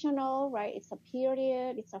situational, right? It's a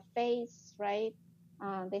period, it's a phase, right?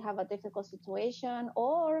 They have a difficult situation,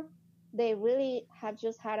 or they really have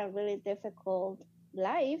just had a really difficult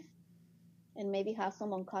life and maybe have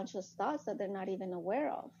some unconscious thoughts that they're not even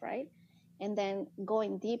aware of, right? And then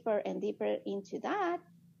going deeper and deeper into that,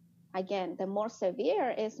 again, the more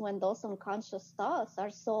severe is when those unconscious thoughts are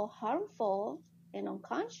so harmful and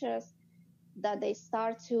unconscious that they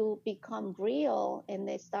start to become real and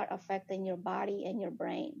they start affecting your body and your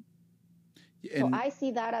brain. So I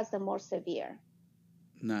see that as the more severe.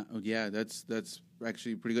 Yeah, that's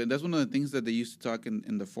actually pretty good. That's one of the things that they used to talk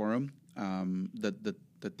in the forum.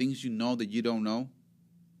 The things you know that you don't know.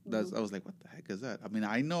 I was like, what the heck is that? I mean,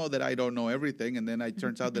 I know that I don't know everything, and then it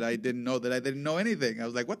turns out that I didn't know that I didn't know anything. I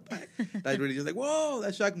was like, what the heck? That really just like, whoa,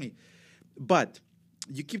 that shocked me. But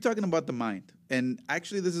you keep talking about the mind, and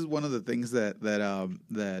actually, this is one of the things that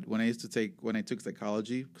when I took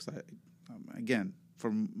psychology, because again,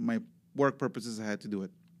 for my work purposes, I had to do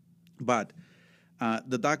it. But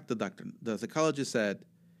the psychologist said,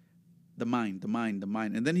 the mind,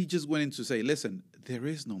 and then he just went into say, listen, there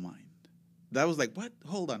is no mind. That was like, what?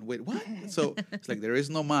 Hold on, wait, what? So it's like there is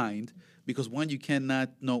no mind because one, you cannot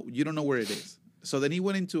know, you don't know where it is. So then he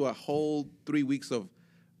went into a whole 3 weeks of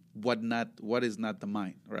what is not the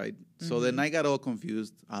mind, right? So then I got all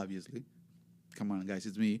confused, obviously. Come on, guys,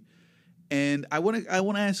 it's me. And I want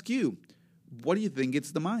to ask you, what do you think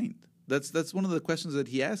it's the mind? That's one of the questions that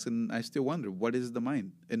he asked, and I still wonder, what is the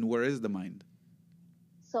mind and where is the mind?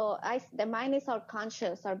 So the mind is our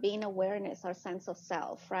conscious, our being awareness, our sense of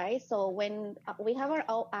self, right? So when we have our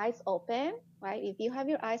eyes open, right? If you have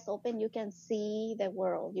your eyes open, you can see the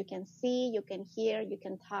world. You can see, you can hear, you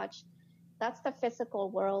can touch. That's the physical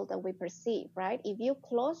world that we perceive, right? If you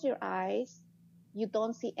close your eyes, you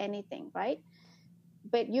don't see anything, right?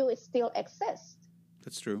 But you still exist.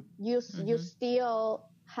 That's true. You still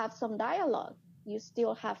have some dialogue. You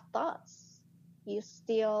still have thoughts. You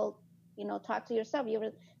still talk to yourself. You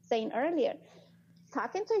were saying earlier,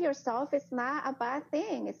 talking to yourself is not a bad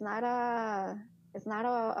thing. It's not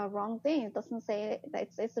a wrong thing. It doesn't say that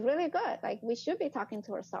it's really good. Like, we should be talking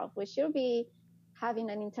to ourselves. We should be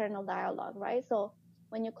having an internal dialogue, right? So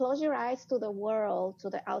when you close your eyes to the world,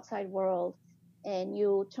 to the outside world, and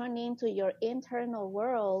you turn into your internal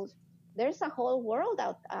world, there's a whole world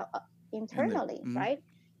out internally, right?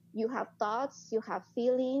 You have thoughts, you have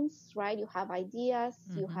feelings, right? You have ideas,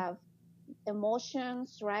 you have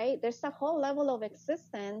emotions, right? There's a whole level of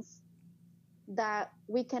existence that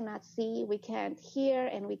we cannot see, we can't hear,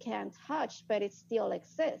 and we can't touch, but it still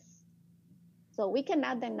exists. So we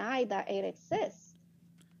cannot deny that it exists.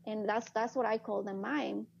 And that's what I call the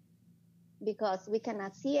mind, because we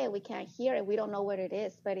cannot see it, we can't hear it, we don't know what it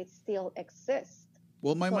is, but it still exists.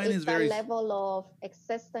 Well, my mind is very... that level of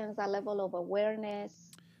existence, that level of awareness.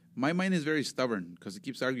 My mind is very stubborn because it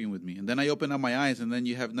keeps arguing with me. And then I open up my eyes, and then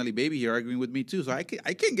you have Nelly Baby here arguing with me, too. So I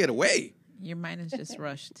can't get away. Your mind is just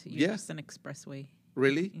rushed. You're just an expressway.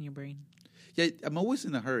 Really? In your brain. Yeah, I'm always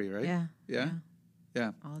in a hurry, right? Yeah.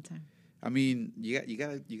 All the time. I mean, you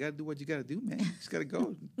gotta do what you gotta do, man. You just gotta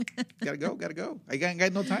go. gotta go. I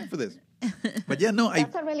got no time for this. But yeah, no,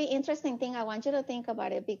 that's a really interesting thing. I want you to think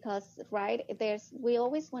about it because, right,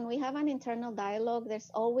 when we have an internal dialogue,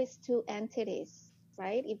 there's always two entities.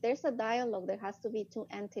 Right? If there's a dialogue, there has to be two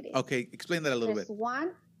entities. Okay, explain that a little bit. There's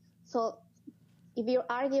one. So if you're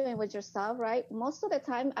arguing with yourself, right, most of the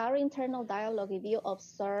time, our internal dialogue, if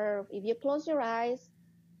you close your eyes,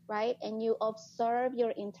 right, and you observe your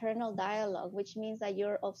internal dialogue, which means that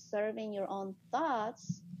you're observing your own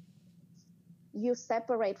thoughts, you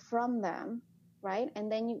separate from them, right?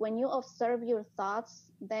 And then when you observe your thoughts,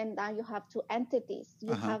 then now you have two entities.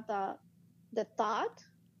 You have the thought,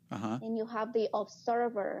 Uh-huh. and you have the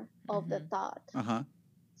observer of the thought. Uh-huh.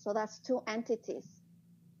 So that's two entities,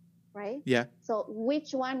 right? Yeah. So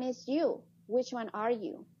which one is you? Which one are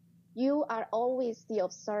you? You are always the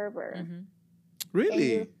observer. And your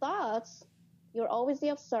Really? thoughts, you're always the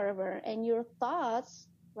observer, and your thoughts,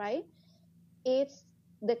 right? It's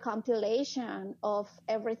the compilation of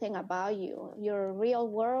everything about you, your real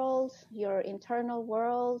world, your internal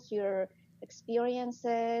world, your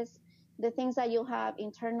experiences, the things that you have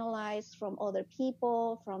internalized from other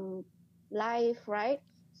people, from life, right?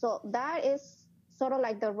 So that is sort of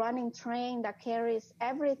like the running train that carries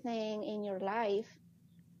everything in your life,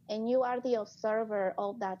 and you are the observer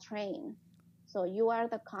of that train. So you are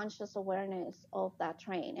the conscious awareness of that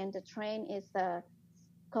train, and the train is the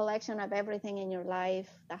collection of everything in your life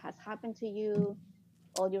that has happened to you,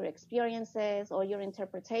 all your experiences, all your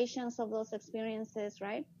interpretations of those experiences,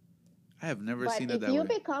 right? I have never But seen it if that you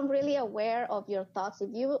way. become really aware of your thoughts,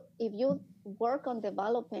 if you work on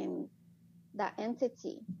developing that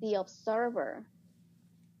entity, the observer,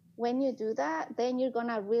 when you do that, then you're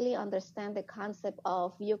gonna really understand the concept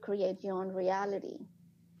of you create your own reality.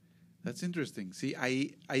 That's interesting. See,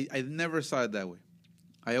 I never saw it that way.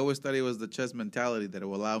 I always thought it was the chess mentality that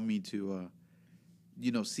will allow me to,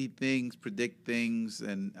 see things, predict things,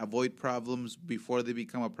 and avoid problems before they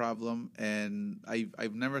become a problem. And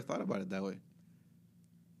I've never thought about it that way.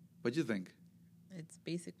 What do you think? It's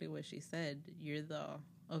basically what she said. You're the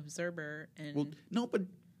observer, and Well, no, but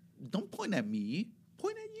don't point at me.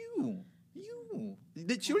 Point at you. You.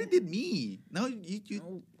 She already did me. No, you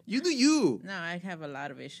do you. no, I have a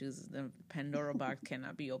lot of issues. The Pandora box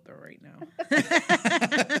cannot be open right now.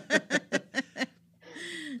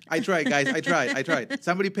 I tried, guys. I tried.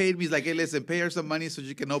 Somebody paid me. He's like, hey, listen, pay her some money so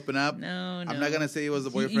she can open up. No. I'm not gonna say it was a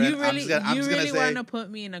boyfriend. You really, I'm just gonna say want to put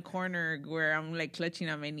me in a corner where I'm like clutching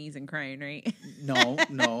on my knees and crying, right?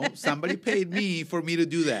 no. Somebody paid me for me to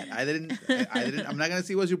do that. I didn't. I'm not gonna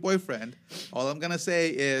say it was your boyfriend. All I'm gonna say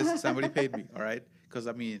is somebody paid me. All right? Because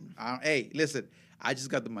hey, listen. I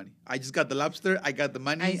just got the money. I just got the lobster. I got the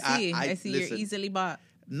money. I see. Listen, You're easily bought.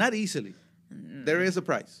 Not easily. There is a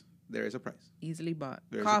price. Easily bought.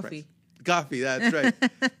 There's Coffee. Coffee, that's right.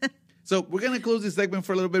 So we're going to close this segment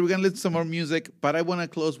for a little bit. We're going to listen to some more music, but I want to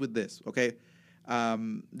close with this, okay?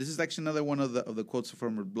 This is actually another one of the quotes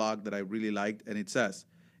from her blog that I really liked, and it says,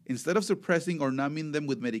 instead of suppressing or numbing them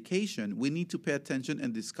with medication, we need to pay attention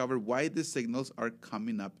and discover why these signals are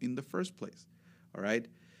coming up in the first place, all right?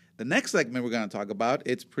 The next segment we're going to talk about,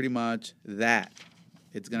 it's pretty much that.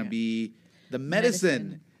 It's going to be the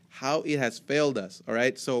medicine, how it has failed us, all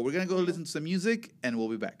right? So we're going to go listen to some music, and we'll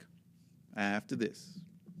be back after this.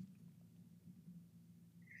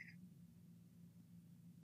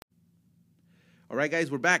 All right,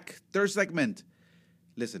 guys, we're back. Third segment.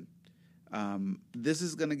 Listen, this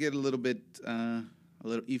is going to get a little bit a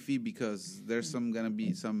little iffy because there's going to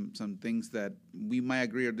be some things that we might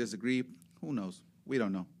agree or disagree. Who knows? We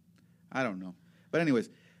don't know. I don't know. But anyways,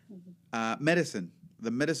 medicine,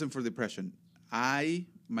 the medicine for depression. I,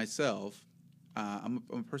 myself, I'm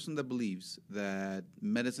a person that believes that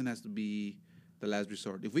medicine has to be the last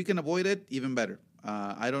resort. If we can avoid it, even better.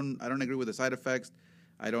 I don't agree with the side effects.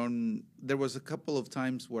 There was a couple of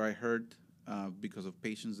times where I heard, because of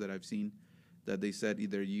patients that I've seen, that they said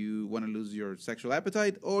either you want to lose your sexual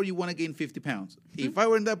appetite or you want to gain 50 pounds. Mm-hmm. If I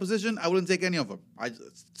were in that position, I wouldn't take any of them.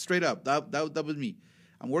 Straight up, that was me.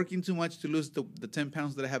 I'm working too much to lose the 10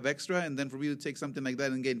 pounds that I have extra, and then for me to take something like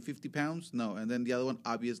that and gain 50 pounds, no. And then the other one,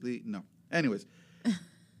 obviously, no. Anyways,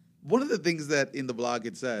 one of the things that in the blog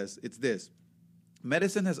it says, it's this.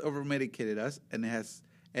 Medicine has over-medicated us and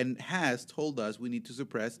has told us we need to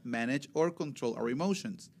suppress, manage, or control our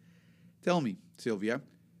emotions. Tell me, Silvia,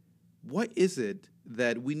 what is it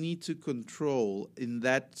that we need to control in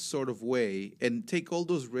that sort of way and take all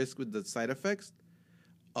those risks with the side effects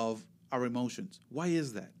of our emotions? Why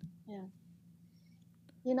is that? Yeah.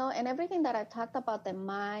 And everything that I talked about the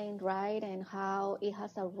mind, right, and how it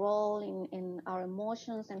has a role in our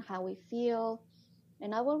emotions and how we feel.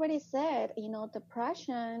 And I've already said,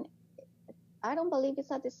 depression, I don't believe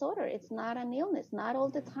it's a disorder. It's not an illness, not all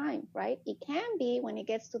the time, right? It can be when it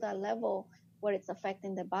gets to that level where it's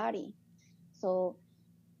affecting the body. So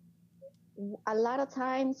a lot of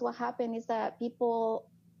times what happens is that people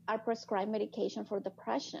are prescribed medication for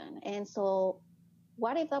depression. And so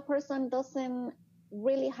what if that person doesn't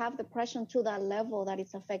really have depression to that level that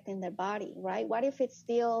it's affecting their body, right? What if it's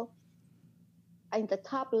still in the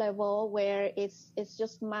top level where it's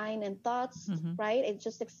just mind and thoughts, mm-hmm. right? It's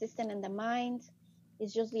just existing in the mind.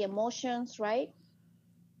 It's just the emotions, right?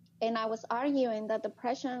 And I was arguing that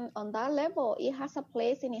depression on that level, it has a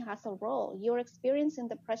place and it has a role. You're experiencing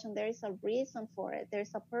depression. There is a reason for it.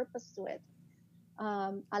 There's a purpose to it.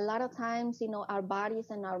 A lot of times, our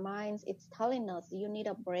bodies and our minds, it's telling us you need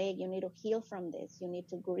a break. You need to heal from this. You need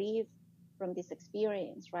to grieve from this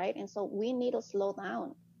experience, right? And so we need to slow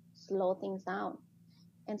things down.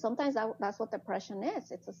 And sometimes that's what depression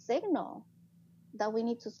is. It's a signal that we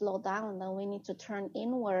need to slow down, that we need to turn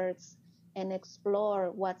inwards and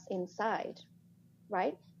explore what's inside,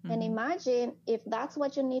 right? Mm-hmm. And imagine if that's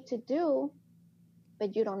what you need to do,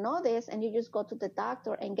 but you don't know this, and you just go to the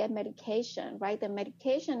doctor and get medication, right? The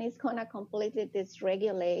medication is going to completely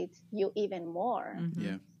dysregulate you even more. Mm-hmm.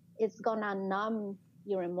 Yeah. It's going to numb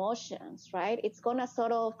your emotions, right? It's going to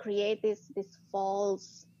sort of create this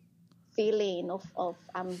false feeling of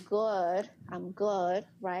I'm good,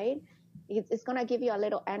 right? It's going to give you a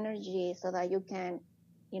little energy so that you can,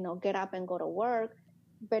 get up and go to work,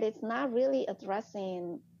 but it's not really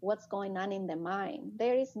addressing what's going on in the mind.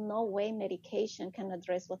 There is no way medication can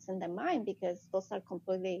address what's in the mind, because those are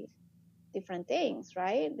completely different things,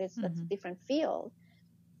 right? That's a different field.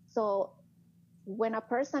 So when a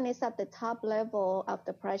person is at the top level of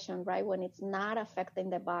depression, right, when it's not affecting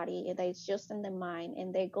the body, that it's just in the mind,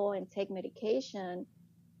 and they go and take medication,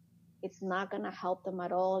 it's not going to help them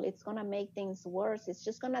at all. It's going to make things worse. It's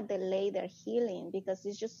just going to delay their healing, because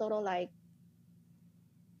it's just sort of like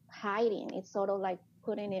hiding. It's sort of like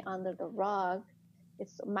putting it under the rug.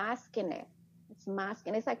 It's masking it.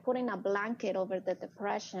 It's like putting a blanket over the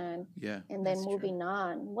depression, and then moving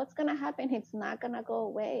on. What's going to happen? It's not going to go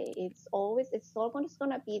away. It's always going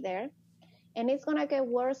to be there, and it's going to get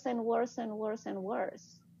worse and worse and worse and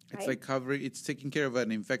worse. It's like it's taking care of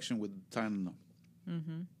an infection with Tylenol.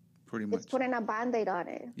 Mm-hmm. Pretty much. It's putting a Band-Aid on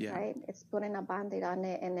it, right? It's putting a Band-Aid on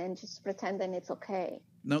it and then just pretending it's okay.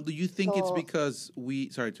 Now, do you think it's because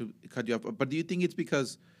sorry to cut you off, but do you think it's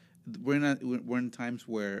because we're in times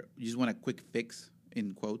where you just want a quick fix,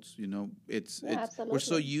 in quotes, it's we're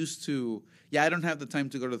so used to, I don't have the time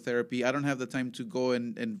to go to therapy. I don't have the time to go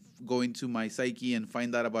and go into my psyche and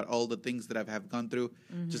find out about all the things that I've gone through.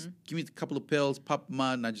 Mm-hmm. Just give me a couple of pills, pop them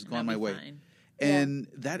out, and I just go on my way. Fine. And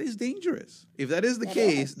that is dangerous. If that is the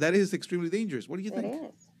case, that is extremely dangerous. What do you think?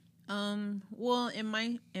 It is. Well, in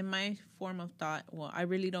my form of thought, I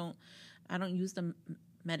really don't use them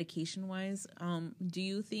medication wise. Do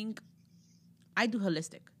you think I do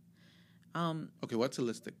holistic? Okay, what's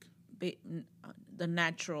holistic? The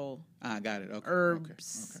natural. Got it. Okay.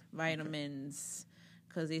 Herbs, vitamins,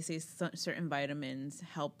 because they say certain vitamins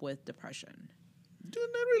help with depression. Do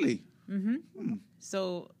not really. Mm-hmm.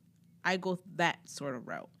 So I go that sort of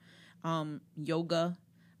route. Yoga.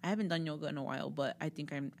 I haven't done yoga in a while, but I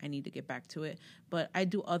think I need to get back to it. But I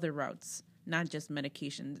do other routes, not just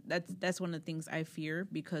medication. That's one of the things I fear,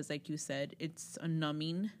 because, like you said, it's a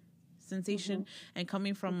numbing sensation. Mm-hmm. And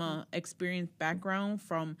coming from a experienced background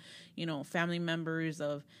from, family members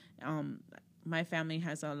of, my family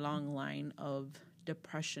has a long line of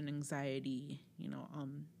depression, anxiety,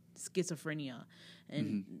 schizophrenia,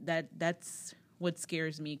 and that's what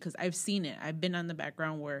scares me, because I've seen it. I've been on the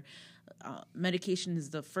background where medication is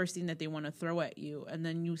the first thing that they want to throw at you, and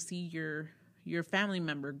then you see your family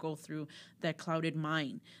member go through that clouded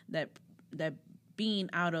mind, that being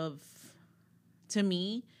out of, to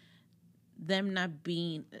me, them not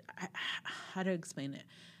being, how to explain it,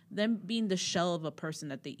 them being the shell of a person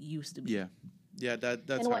that they used to be.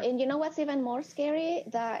 That's hard. And you know what's even more scary?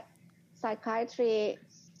 That psychiatry,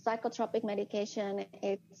 psychotropic medication,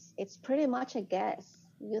 it's pretty much a guess.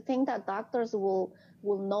 You think that doctors will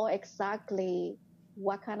know exactly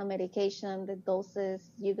what kind of medication, the doses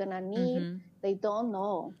you're gonna need. Mm-hmm. They don't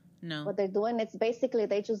know. No. What they're doing, it's basically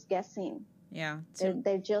they're just guessing. Yeah.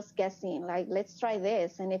 They're just guessing. Like, let's try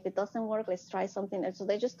this, and if it doesn't work, let's try something else. So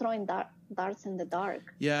they're just throwing darts in the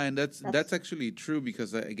dark. Yeah, and that's actually true,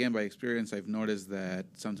 because again, by experience, I've noticed that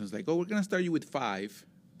sometimes, like, we're gonna start you with 5.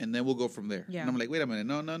 And then we'll go from there. Yeah. And I'm like, wait a minute,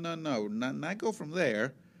 no, not go from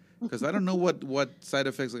there, because I don't know what side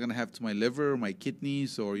effects are going to have to my liver, or my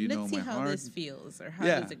kidneys, or my heart. Let's see how this feels, or how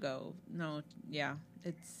does it go. No,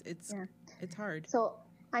 it's hard. So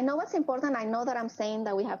I know what's important. I know that I'm saying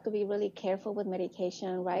that we have to be really careful with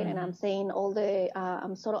medication, right? Mm-hmm. And I'm saying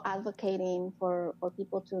I'm sort of advocating for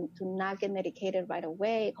people to not get medicated right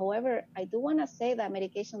away. However, I do want to say that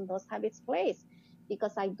medication does have its place,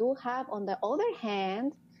 because I do have, on the other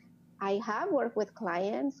hand, I have worked with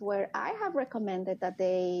clients where I have recommended that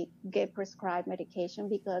they get prescribed medication,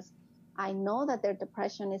 because I know that their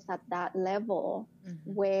depression is at that level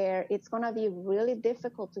where it's going to be really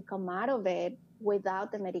difficult to come out of it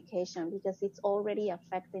without the medication, because it's already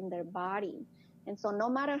affecting their body. And so no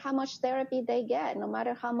matter how much therapy they get, no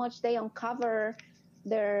matter how much they uncover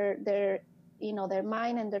their their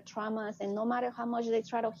mind and their traumas, and no matter how much they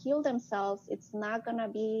try to heal themselves, it's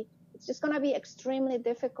just going to be extremely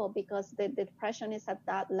difficult, because the depression is at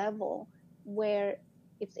that level where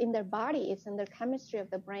it's in their body, it's in their chemistry of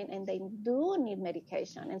the brain, and they do need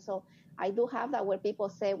medication. And so I do have that where people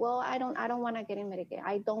say, well, I don't want to get in medication.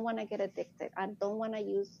 I don't want to get addicted. I don't want to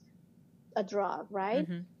use a drug, right?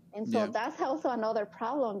 Mm-hmm. And so that's also another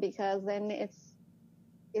problem, because then it's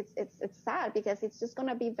sad, because it's just going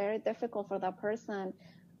to be very difficult for that person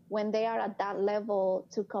when they are at that level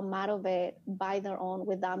to come out of it by their own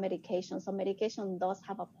without medication. So medication does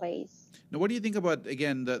have a place. Now, what do you think about,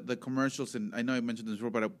 again, the commercials? And I know I mentioned this before,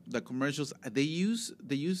 but the commercials, they use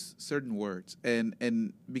certain words,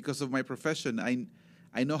 and because of my profession, I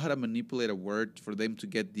know how to manipulate a word for them to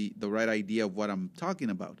get the right idea of what I'm talking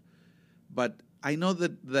about. But I know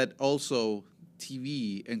that also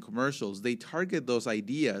TV and commercials, they target those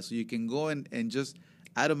ideas, so you can go and just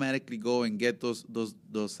automatically go and get those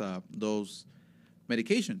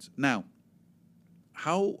medications. Now,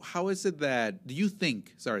 how is it that do you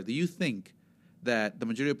think that the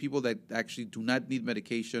majority of people that actually do not need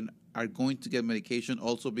medication are going to get medication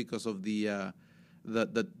also because of the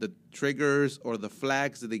triggers or the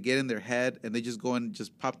flags that they get in their head, and they just go and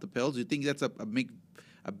just pop the pills? Do you think that's a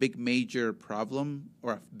big major problem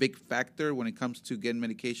or a big factor when it comes to getting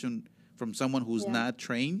medication from someone who's not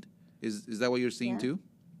trained? Is that what you're seeing too?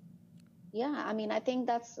 Yeah, I mean, I think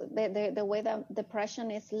that's the way that depression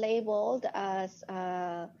is labeled as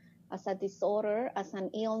a disorder, as an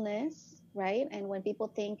illness, right? And when people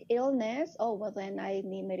think illness, oh, well, then I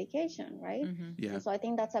need medication, right? Mm-hmm. Yeah. And so I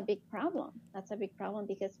think that's a big problem. That's a big problem,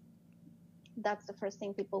 because that's the first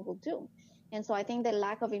thing people will do. And so I think the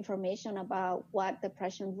lack of information about what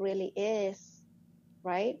depression really is,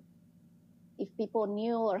 right? If people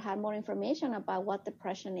knew or had more information about what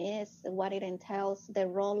depression is, what it entails, the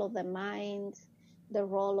role of the mind, the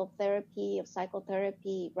role of therapy, of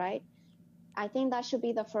psychotherapy, right? I think that should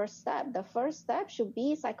be the first step. The first step should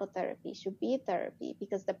be psychotherapy, should be therapy,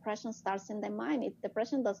 because depression starts in the mind.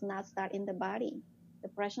 Depression does not start in the body.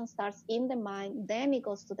 Depression starts in the mind, then it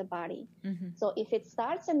goes to the body. Mm-hmm. So if it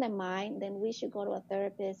starts in the mind, then we should go to a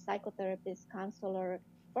therapist, psychotherapist, counselor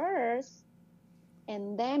first,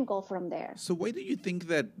 and then go from there. So why do you think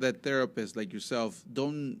that therapists like yourself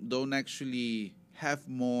don't actually have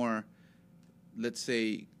more, let's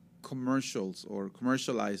say, commercials or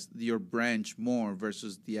commercialize your branch more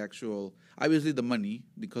versus the actual, obviously the money,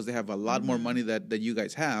 because they have a lot more money that you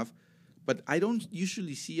guys have, but I don't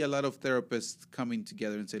usually see a lot of therapists coming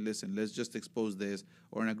together and say, listen, let's just expose this,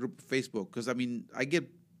 or in a group of Facebook, because I mean, I get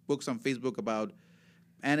books on Facebook about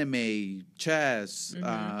anime, chess,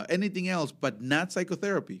 anything else, but not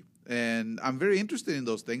psychotherapy. And I'm very interested in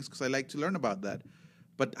those things because I like to learn about that.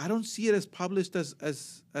 But I don't see it as published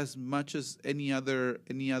as much as any other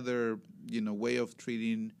way of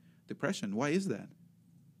treating depression. Why is that?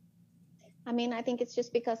 I mean, I think it's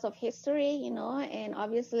just because of history, and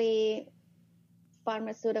obviously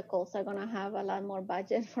pharmaceuticals are going to have a lot more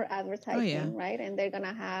budget for advertising, right? And they're going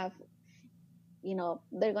to have,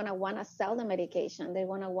 they're going to want to sell the medication. They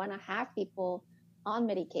want to have people on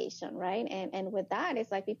medication, right? And with that,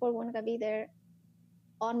 it's like people want to be there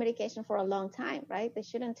on medication for a long time, right? They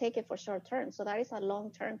shouldn't take it for short term. So that is a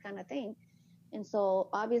long term kind of thing. And so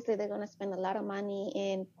obviously they're going to spend a lot of money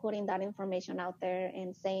in putting that information out there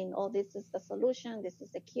and saying, oh, this is the solution, this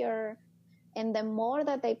is the cure. And the more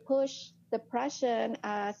that they push depression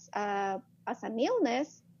as an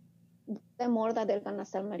illness, the more that they're going to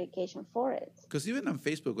sell medication for it. Because even on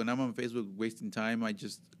Facebook, when I'm on Facebook wasting time, I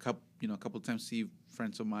just a couple of times see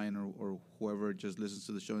friends of mine or whoever just listens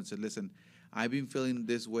to the show and said, listen, I've been feeling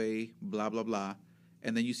this way, blah, blah, blah.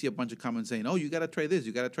 And then you see a bunch of comments saying, oh, you got to try this,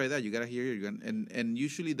 you got to try that, you got to hear. And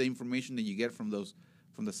usually the information that you get from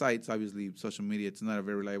the sites, obviously social media, it's not a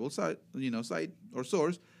very reliable site or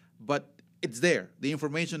source, but it's there. The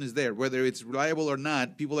information is there. Whether it's reliable or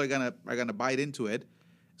not, people are gonna bite into it.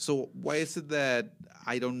 So why is it that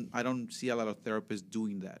I don't see a lot of therapists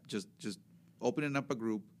doing that? Just opening up a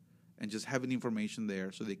group and just having information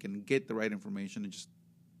there so they can get the right information and just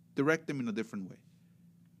direct them in a different way.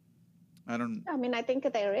 I mean, I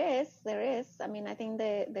think there is. I mean, I think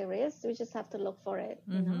there is. We just have to look for it,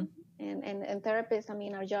 you know. And therapists, I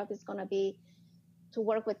mean, our job is going to be to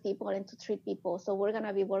work with people and to treat people. So we're going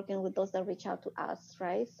to be working with those that reach out to us,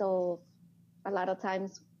 right? So a lot of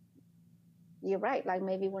times, you're right. Like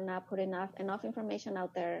maybe we're not putting enough information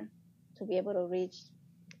out there to be able to reach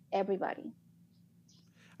everybody.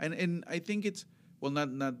 And I think it's Well,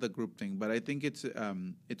 not the group thing, but I think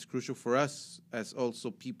it's crucial for us as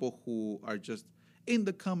also people who are just in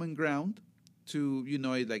the common ground to,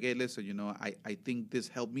 like, hey, listen, I think this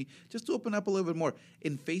helped me, just to open up a little bit more.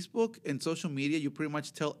 In Facebook and social media, you pretty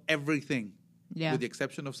much tell everything, with the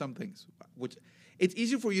exception of some things, which it's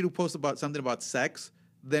easier for you to post about something about sex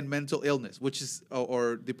than mental illness, which is,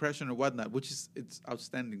 or depression or whatnot, which is, it's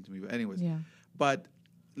outstanding to me. But anyways, but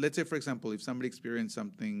let's say, for example, if somebody experienced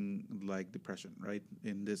something like depression, right?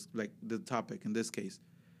 In this, like the topic in this case,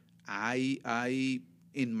 I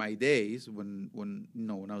in my days when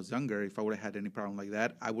I was younger, if I would have had any problem like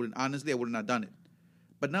that, I would not done it.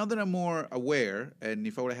 But now that I'm more aware, and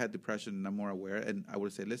if I would have had depression and I'm more aware, and I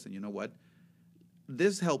would say, listen, you know what?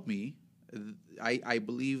 This helped me. I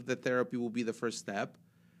believe that therapy will be the first step.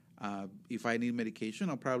 If I need medication,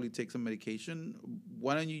 I'll probably take some medication.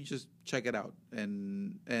 Why don't you just check it out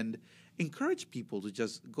and encourage people to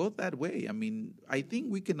just go that way? I mean, I think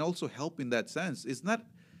we can also help in that sense. It's not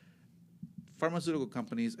pharmaceutical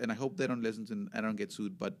companies, and I hope they don't listen to and I don't get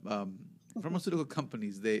sued, but pharmaceutical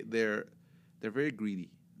companies, they're very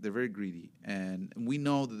greedy. They're very greedy, and we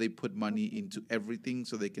know that they put money into everything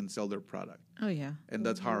so they can sell their product. Oh, yeah. And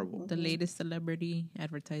that's horrible. The latest celebrity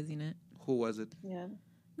advertising it. Who was it? Yeah.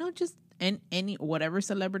 No, just any whatever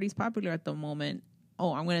celebrity's popular at the moment.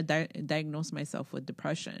 Oh, I'm going to diagnose myself with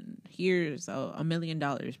depression. Here's $1 million.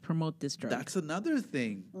 Promote this drug. That's another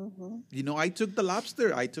thing. I took the lobster.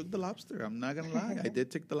 I'm not going to lie. I did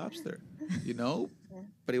take the lobster,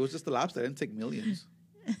 but it was just the lobster. I didn't take millions.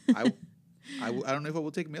 I don't know if I will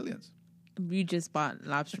take millions. You just bought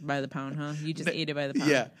lobster by the pound, huh? You just ate it by the pound.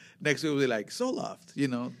 Yeah. Next week we'll be like, Soloft,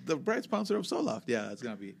 the bright sponsor of Soloft. Yeah, that's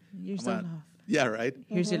going to be. You're Soloft. Yeah, right?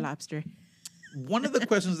 Here's your lobster. One of the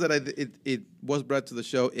questions that it was brought to the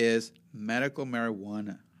show is medical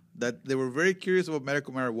marijuana. That they were very curious about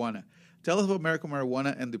medical marijuana. Tell us about medical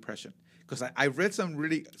marijuana and depression. Because I've read some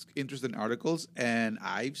really interesting articles, and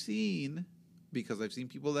I've seen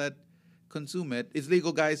people that consume it. It's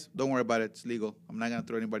legal, guys. Don't worry about it. It's legal. I'm not going to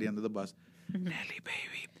throw anybody under the bus. Nelly,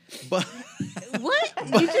 baby. But what?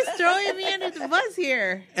 You're just throwing me under the bus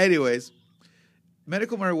here. Anyways,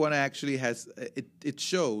 medical marijuana actually has, it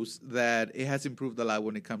shows that it has improved a lot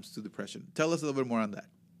when it comes to depression. Tell us a little bit more on that.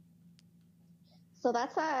 So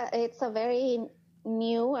it's a very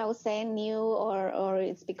new, I would say or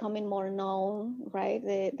it's becoming more known, right?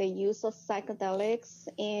 The use of psychedelics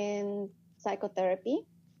in psychotherapy.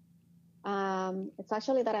 It's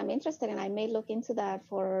actually that I'm interested in. I may look into that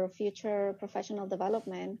for future professional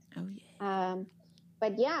development. Oh, yeah.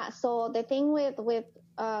 But yeah, so the thing with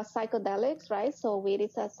psychedelics, right? So weed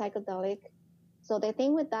is a psychedelic. So the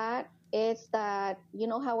thing with that is that,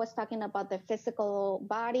 how I was talking about the physical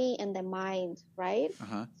body and the mind, right?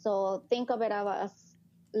 Uh-huh. So think of it as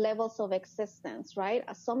levels of existence, right?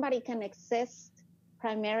 Somebody can exist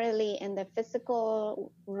primarily in the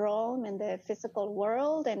physical realm, in the physical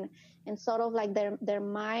world, and sort of like their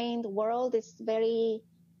mind world is very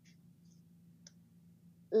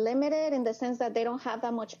limited in the sense that they don't have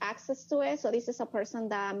that much access to it. So this is a person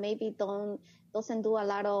that maybe doesn't do a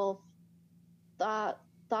lot of thought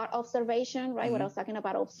observation, right? Mm-hmm. What I was talking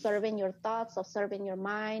about, observing your thoughts, observing your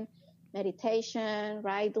mind, meditation,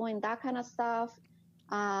 right? Doing that kind of stuff.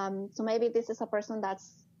 So maybe this is a person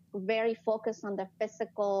that's very focused on the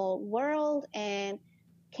physical world and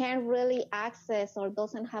can't really access or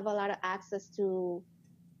doesn't have a lot of access to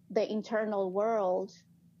the internal world.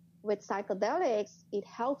 With psychedelics, it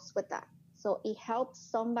helps with that. So it helps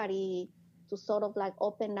somebody to sort of like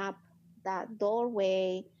open up that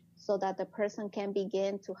doorway so that the person can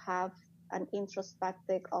begin to have an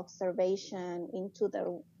introspective observation into their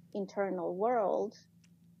internal world,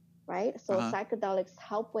 right? So psychedelics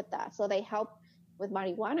help with that. So they help with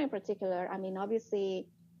marijuana in particular. I mean, obviously,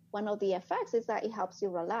 one of the effects is that it helps you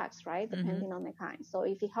relax, right? Depending on the kind. So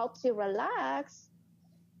if it helps you relax,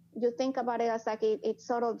 you think about it as like it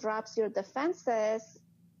sort of drops your defenses.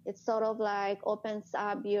 It sort of like opens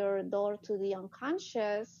up your door to the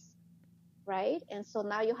unconscious, right? And so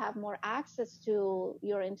now you have more access to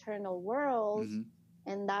your internal world,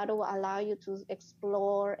 and that will allow you to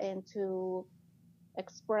explore and to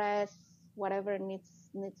express whatever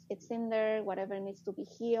it's in there, whatever needs to be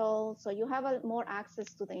healed. So you have more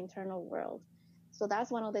access to the internal world. So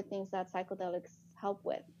that's one of the things that psychedelics help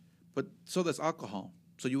with. But so does alcohol.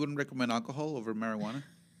 So you wouldn't recommend alcohol over marijuana?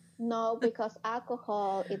 No, because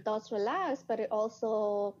alcohol, it does relax, but it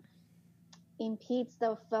also impedes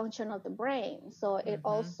the function of the brain. So it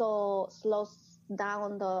also slows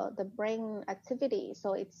down the brain activity.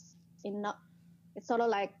 So it sort of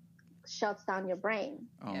like shuts down your brain.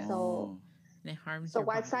 Oh. So And it harms So your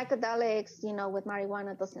while body. psychedelics, with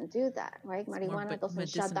marijuana doesn't do that, right? Marijuana doesn't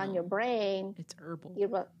shut down your brain. It's herbal.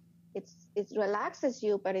 It relaxes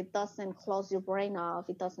you, but it doesn't close your brain off.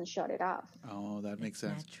 It doesn't shut it off. Oh, that makes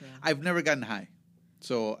sense. Natural. I've never gotten high,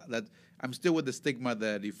 so that I'm still with the stigma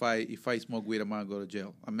that if I smoke weed, I'm gonna go to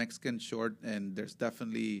jail. I'm Mexican, short, and there's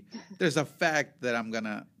a fact that I'm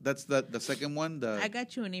gonna. That's the second one. I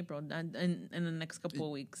got you in April, in the next couple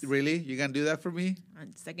of weeks. Really, you gonna do that for me?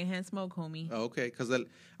 Secondhand smoke, homie. Oh, okay, because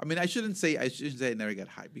I shouldn't say I never get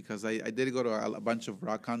high, because I did go to a bunch of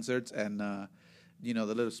rock concerts, and the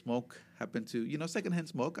little smoke happened to secondhand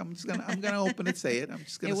smoke. I'm gonna open it, say it. I'm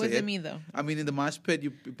just gonna say it. It wasn't me though. I mean, in the mosh pit,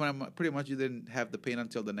 you pretty much you didn't have the pain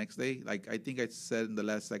until the next day. Like I think I said in the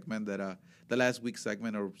last segment that the last week's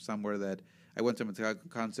segment or somewhere that I went to a Metallica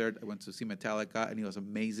concert. I went to see Metallica, and it was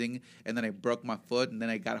amazing. And then I broke my foot, and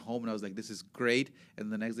then I got home, and I was like, "This is great."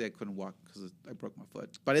 And the next day, I couldn't walk because I broke my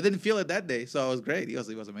foot. But I didn't feel it that day, so it was great.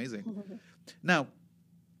 It was amazing. Now,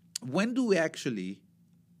 when do we actually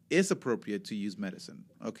is appropriate to use medicine?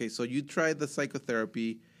 Okay, so you tried the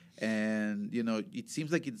psychotherapy, and it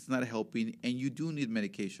seems like it's not helping, and you do need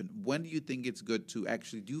medication. When do you think it's good to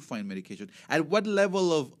actually do find medication? At what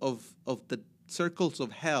level of the circles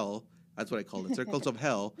of hell, that's what I call it, circles of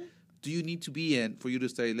hell, do you need to be in for you to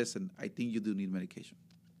say, listen, I think you do need medication?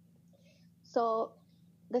 So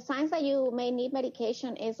the signs that you may need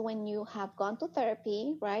medication is when you have gone to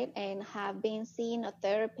therapy, right, and have been seeing a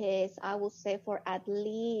therapist, I would say for at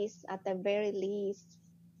the very least,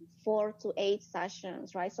 4 to 8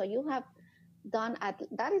 sessions, right? So you have done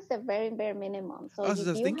that is the very bare minimum. So I was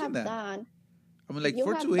just thinking that. I mean, like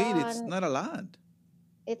 4 to 8, it's not a lot.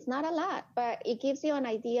 It's not a lot, but it gives you an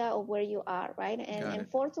idea of where you are, right? And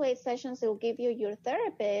 4 to 8 sessions, it will give you your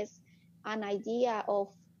therapist an idea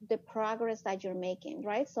of the progress that you're making,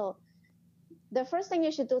 right? So the first thing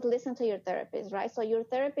you should do is listen to your therapist, right? So your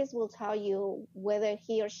therapist will tell you whether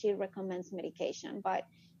he or she recommends medication. But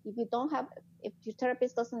if your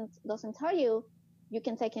therapist doesn't tell you, you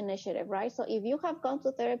can take initiative, right? So if you have gone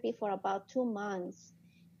to therapy for about 2 months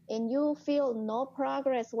and you feel no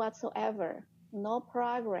progress whatsoever,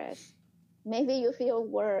 maybe you feel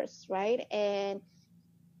worse, right? And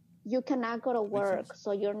you cannot go to work,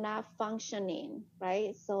 so you're not functioning,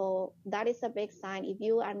 right? So that is a big sign. If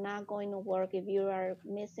you are not going to work, if you are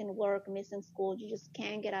missing work, missing school, you just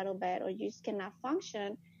can't get out of bed, or you just cannot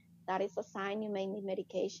function, that is a sign you may need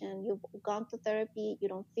medication. You've gone to therapy, you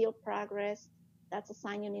don't feel progress, that's a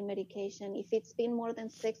sign you need medication. If it's been more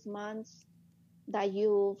than 6 months that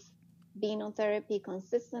you've been on therapy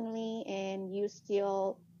consistently and you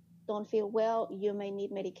still don't feel well, you may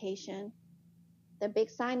need medication. The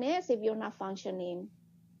big sign is if you're not functioning,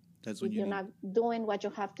 that's when you're not doing what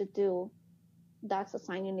you have to do, that's a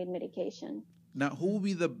sign you need medication. Now, who will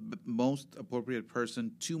be the most appropriate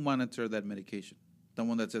person to monitor that medication?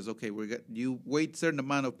 Someone that says, okay, you weigh a certain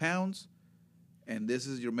amount of pounds, and this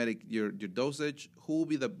is your dosage. Who will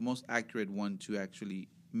be the most accurate one to actually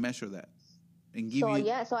measure that and give you?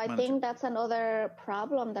 So I think that's another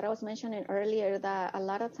problem that I was mentioning earlier, that a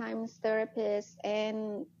lot of times therapists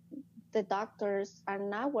and the doctors are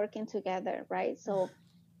not working together, right? So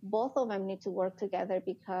both of them need to work together,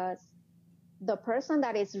 because the person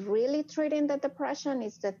that is really treating the depression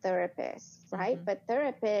is the therapist, right? Mm-hmm. But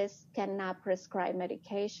therapists cannot prescribe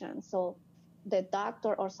medication. So the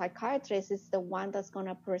doctor or psychiatrist is the one that's going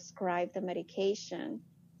to prescribe the medication.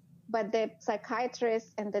 But the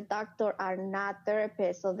psychiatrist and the doctor are not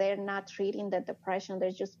therapists, so they're not treating the depression.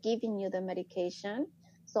 They're just giving you the medication.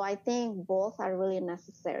 So I think both are really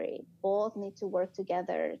necessary. Both need to work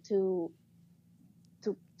together to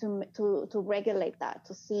regulate that,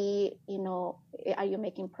 to see, are you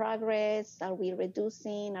making progress? Are we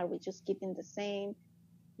reducing? Are we just keeping the same?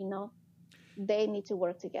 They need to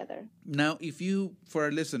work together. Now, for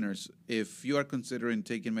our listeners, if you are considering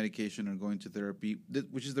taking medication or going to therapy,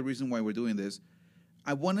 which is the reason why we're doing this,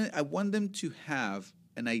 I want them to have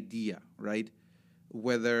an idea, right?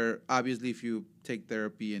 Whether, obviously, if you take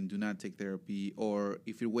therapy and do not take therapy, or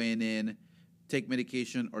if you're weighing in, take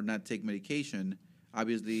medication or not take medication,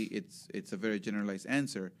 obviously it's a very generalized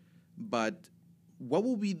answer. But what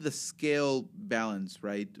will be the scale balance,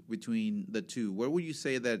 right, between the two? Where would you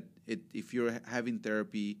say that if you're having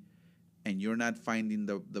therapy and you're not finding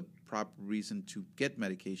the proper reason to get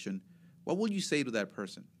medication, what would you say to that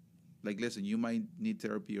person? Like, listen, you might need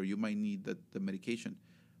therapy or you might need the medication,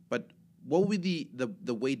 but what would be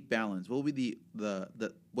the weight balance? What would be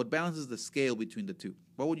what balances the scale between the two?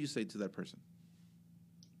 What would you say to that person?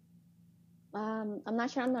 I'm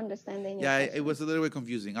not sure I'm understanding. Yeah, it was a little bit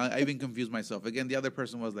confusing. I even confused myself. Again, the other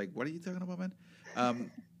person was like, "What are you talking about,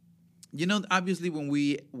 man?" You know, obviously, when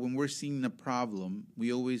we're seeing a problem,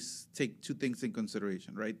 we always take two things in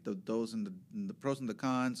consideration, right? Those and the pros and the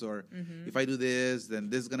cons, or if I do this, then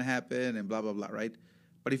this is gonna happen, and blah blah blah, right?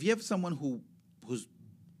 But if you have someone who's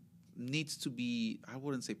needs to be, I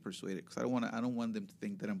wouldn't say persuaded, because I don't want them to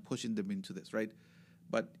think that I'm pushing them into this, right?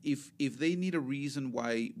 But if they need a reason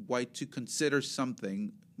why to consider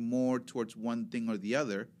something more towards one thing or the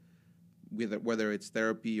other, whether it's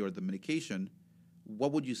therapy or the medication,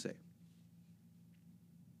 what would you say?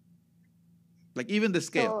 Like even the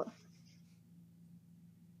scale.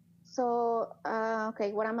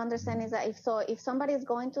 Okay, what I'm understanding is that if somebody is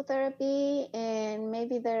going to therapy and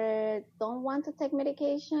maybe they don't want to take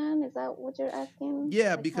medication, is that what you're asking?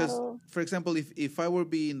 Yeah, like because for example, if I were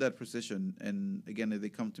be in that position, and again, if they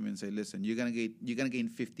come to me and say, "Listen, you're gonna gain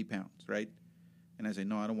 50 pounds, right?" And I say,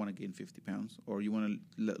 "No, I don't want to gain 50 pounds," or you want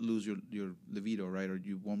to lose your libido, right? Or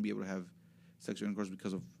you won't be able to have sexual intercourse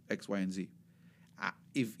because of X, Y, and Z.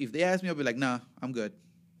 If they ask me, I'll be like, "Nah, I'm good."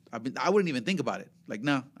 I wouldn't even think about it. Like,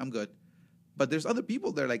 "Nah, I'm good." But there's other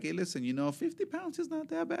people that are like, "Hey, listen, 50 pounds is not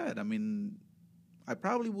that bad. I mean, I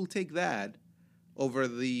probably will take that over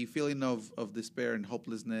the feeling of despair and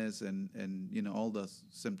hopelessness and all the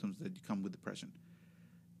symptoms that come with depression."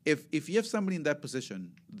 If you have somebody in that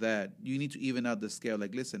position that you need to even out the scale,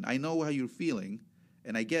 like, "Listen, I know how you're feeling,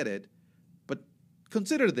 and I get it, but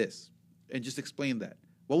consider this," and just explain that.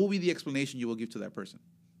 What will be the explanation you will give to that person?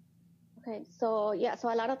 Okay, so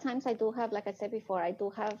a lot of times I do have, like I said before, I do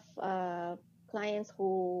have clients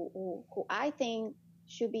who I think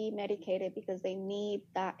should be medicated because they need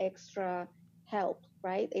that extra help,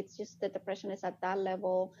 right? It's just the depression is at that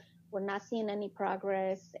level. We're not seeing any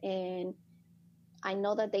progress, and I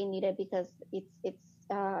know that they need it because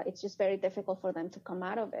it's just very difficult for them to come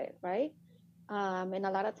out of it, right? And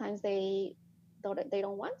a lot of times they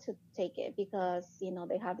don't want to take it because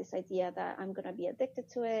they have this idea that I'm going to be addicted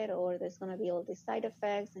to it, or there's going to be all these side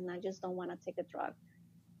effects, and I just don't want to take a drug.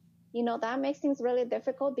 That makes things really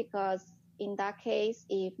difficult because in that case,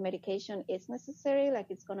 if medication is necessary, like,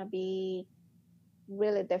 it's going to be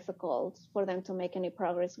really difficult for them to make any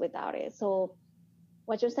progress without it. So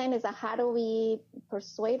what you're saying is that how do we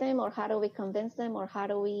persuade them, or how do we convince them, or how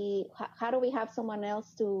do we have someone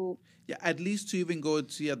else to... Yeah, at least to even go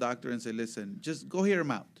see a doctor and say, "Listen, just go hear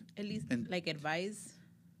him out." At least, and like, advise,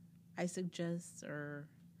 I suggest, or...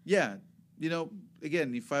 Yeah,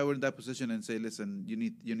 again, if I were in that position and say, "Listen, you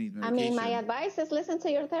need medication." I mean, my advice is listen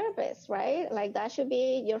to your therapist, right? Like, that should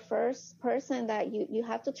be your first person that you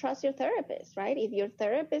have to trust your therapist, right? If your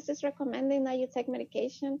therapist is recommending that you take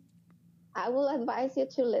medication, I will advise you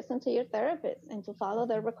to listen to your therapist and to follow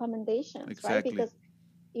their recommendations, exactly. Right? Because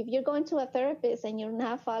if you're going to a therapist and you're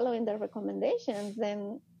not following their recommendations,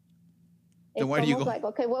 then it's almost like,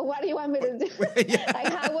 okay, well, what do you want me to do? Yeah.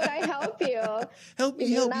 Like, how would I help you? Help me,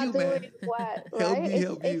 help you, man. What, help right? me,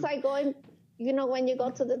 help you. It's like going, when you go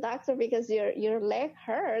to the doctor because your leg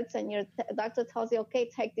hurts and your doctor tells you, okay,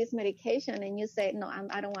 take this medication, and you say, no,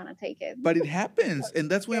 I don't want to take it. But it happens, and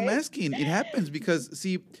that's why I'm asking. It happens because,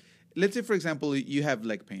 see, let's say, for example, you have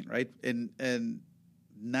leg pain, right? And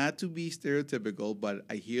not to be stereotypical, but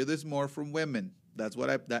I hear this more from women. That's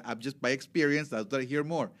what I'm just by experience. That's what I hear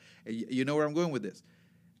more. You know where I'm going with this.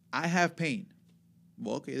 I have pain.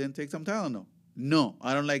 Well, okay, then take some Tylenol. No,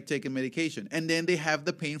 I don't like taking medication. And then they have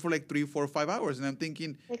the pain for like 3, 4, 5 hours. And I'm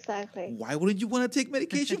thinking, exactly, why wouldn't you want to take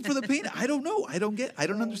medication for the pain? I don't know. I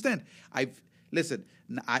don't understand. Listen,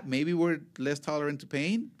 maybe we're less tolerant to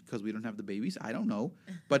pain because we don't have the babies. I don't know.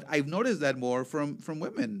 But I've noticed that more from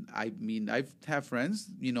women. I mean, I've had friends,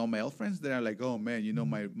 male friends that are like, "Oh, man,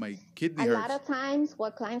 my kidney hurts." A lot of times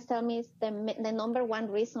what clients tell me is the number one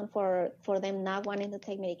reason for them not wanting to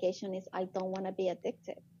take medication is, I don't want to be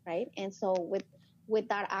addicted, right? And so with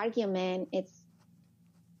that argument,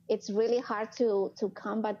 it's really hard to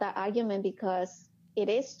combat that argument because it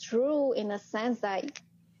is true in a sense that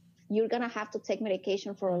you're going to have to take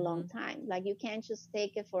medication for a long time. Like, you can't just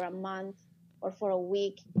take it for a month or for a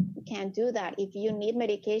week. You can't do that. If you need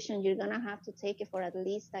medication, you're going to have to take it for at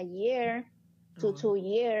least a year to 2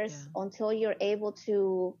 years until you're able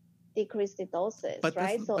to decrease the doses,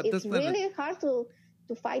 right? So it's really hard to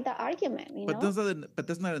fight the argument, But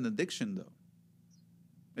that's not an addiction, though.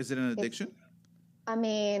 Is it an addiction?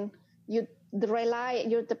 You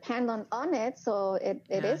depend on it, so it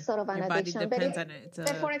is sort of an addiction.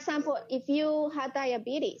 But for example, if you had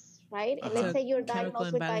diabetes, right? Let's say you're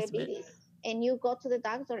diagnosed with diabetes, and you go to the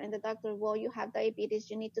doctor, and the doctor, well, you have diabetes,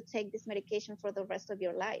 you need to take this medication for the rest of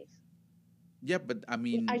your life. Yeah, but I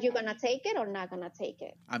mean, are you gonna take it or not gonna take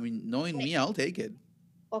it? I mean, knowing me, I'll take it.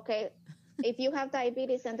 Okay, if you have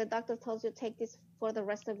diabetes and the doctor tells you take this for the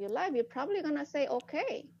rest of your life, you're probably going to say,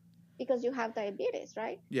 okay, because you have diabetes,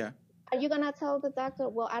 right? Yeah. Are you going to tell the doctor,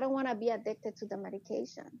 well, I don't want to be addicted to the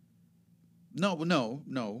medication?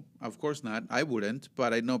 No. Of course not. I wouldn't,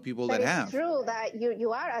 but I know people But that it's have. true that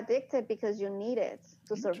you are addicted because you need it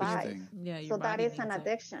to survive. Interesting. Yeah, So your that body is an needs it.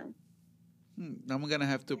 addiction. I'm gonna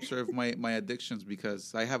have to observe my addictions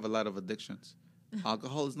because I have a lot of addictions.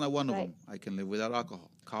 Alcohol is not one of Right. them. I can live without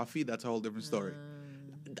alcohol. Coffee, that's a whole different story.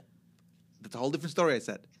 That's a whole different story. I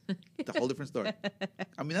said, it's a whole different story.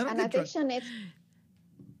 I mean, I don't An get drunk. addiction is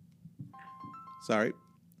Sorry,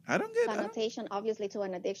 I don't get. connotation, obviously, to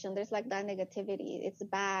an addiction. There's like that negativity. It's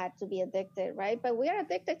bad to be addicted, right? But we are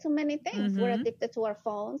addicted to many things. We're addicted to our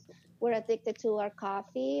phones. We're addicted to our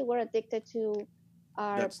coffee. We're addicted to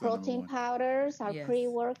our That's the number protein one. powders, our Yes.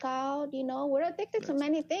 pre-workout. We're addicted to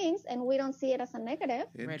many things, and we don't see it as a negative.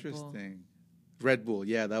 Interesting. Red Bull,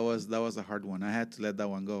 yeah, that was a hard one. I had to let that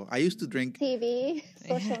one go. I used to drink. TV,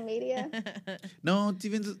 social media. No,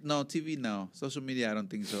 TV, no. Social media, I don't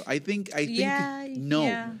think so. I think Yeah, no.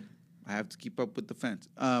 yeah. I have to keep up with the fans.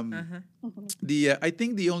 Uh-huh. I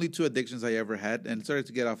think the only two addictions I ever had, and sorry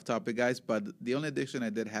to get off topic, guys, but the only addiction I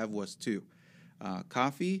did have was two: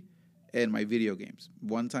 coffee and my video games.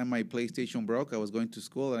 One time my PlayStation broke. I was going to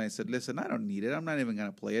school and I said, "Listen, I don't need it. I'm not even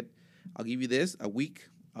gonna play it. I'll give you this a week."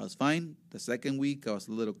 I was fine. The second week, I was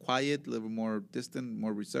a little quiet, a little more distant,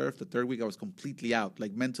 more reserved. The third week, I was completely out.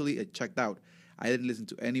 Like mentally, it checked out. I didn't listen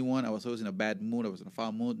to anyone. I was always in a bad mood. I was in a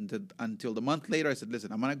foul mood until the month later. I said,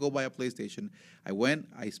 "Listen, I'm gonna go buy a PlayStation." I went.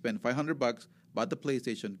 I spent $500, bought the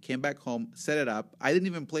PlayStation, came back home, set it up. I didn't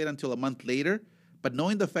even play it until a month later. But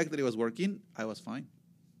knowing the fact that it was working, I was fine.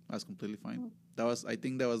 I was completely fine. I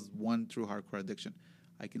think that was one true hardcore addiction.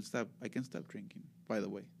 I can stop drinking. By the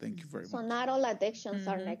way, thank you very So much. not all addictions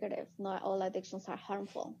are negative. Not all addictions are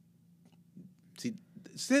harmful. See,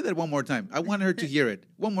 say that one more time. I want her to hear it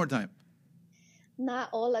one more time. Not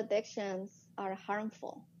all addictions are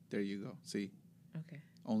harmful. There you go. See, Okay.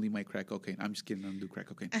 only my crack cocaine. I'm just kidding. I don't do crack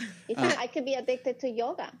cocaine. I could be addicted to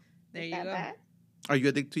yoga. There Is you that go. bad? Are you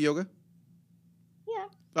addicted to yoga? Yeah.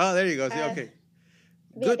 Oh, there you go. See, okay.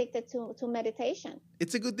 Be Good. addicted to meditation.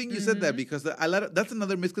 It's a good thing you said that because that's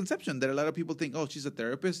another misconception that a lot of people think, oh, she's a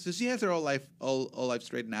therapist, so she has her whole life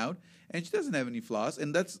straightened out, and she doesn't have any flaws,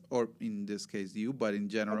 and or in this case you, but in I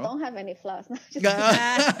general. don't have any flaws.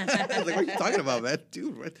 I was like, what are you talking about, man?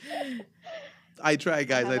 Dude, what? I try,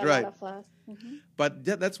 guys. I have a try. lot of flaws. Mhm. But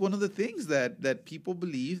that's one of the things that people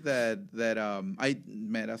believe that I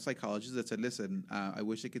met a psychologist that said, listen, I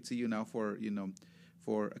wish I could see you now for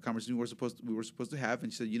a conversation we were supposed to have,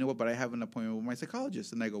 and she said, you know what? But I have an appointment with my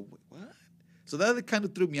psychologist, and I go, wait, what? So that kind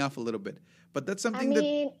of threw me off a little bit. But that's something that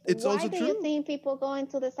it's why also do true. you think people go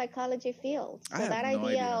into the psychology field? I So have that no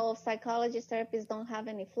idea idea. of psychologists, therapists don't have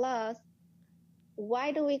any flaws.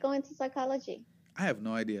 Why do we go into psychology? I have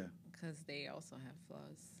no idea. Because they also have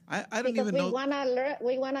flaws. I don't Because even we know. wanna learn.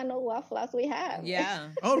 We wanna know what flaws we have. Yeah.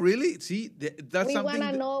 Oh, really? See, that's We something.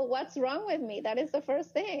 wanna know what's wrong with me. That is the first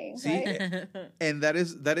thing. See, Right? and that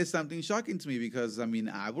is something shocking to me because I mean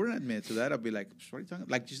I wouldn't admit to that. I'd be like, what are you talking?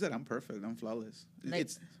 Like you said, I'm perfect. I'm flawless. Like,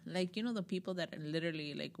 It's the people that are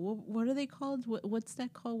literally like, what are they called? What's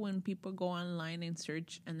that called when people go online and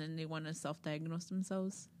search and then they want to self-diagnose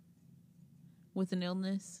themselves with an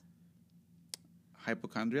illness?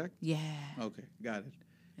 hypochondriac. Yeah. Okay, got it.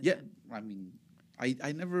 Is Yeah, it- I mean,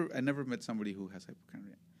 I never met somebody who has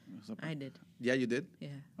hypochondria. I did. Yeah, you did. Yeah.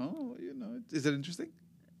 Oh, is it interesting?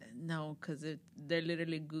 No, because they're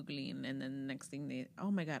literally Googling, and then the next thing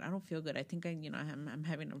oh my God, I don't feel good. I think I'm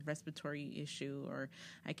having a respiratory issue, or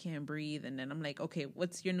I can't breathe. And then I'm like, okay,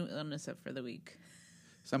 what's your new illness up for the week?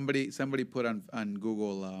 Somebody put on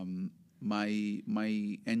Google,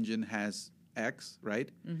 my engine has X,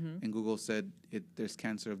 right? Mm-hmm. And Google said there's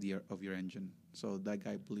cancer of your engine. So that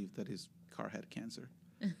guy believed that his car had cancer.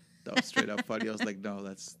 That was straight up funny. I was like, no,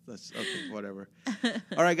 that's okay, whatever.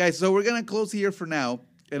 All right, guys. So we're gonna close here for now,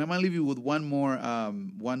 and I'm gonna leave you with one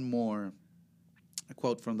more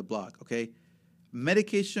quote from the blog. Okay,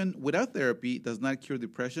 medication without therapy does not cure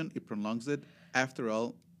depression; it prolongs it. After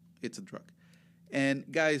all, it's a drug. And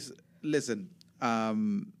guys, listen.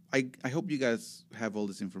 I hope you guys have all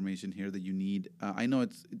this information here that you need. I know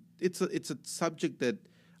it's a subject that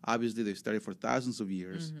obviously they've studied for thousands of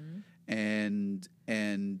years, and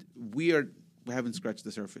we haven't scratched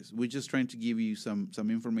the surface. We're just trying to give you some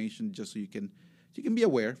information just so you can be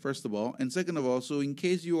aware, first of all, and second of all, so in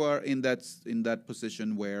case you are in that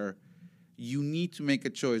position where you need to make a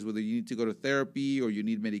choice whether you need to go to therapy or you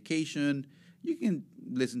need medication, you can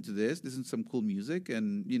listen to some cool music,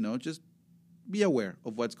 and just be aware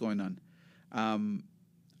of what's going on.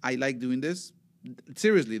 I like doing this.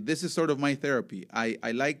 Seriously, this is sort of my therapy.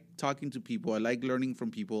 I like talking to people. I like learning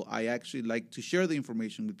from people. I actually like to share the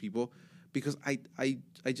information with people because I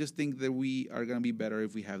just think that we are going to be better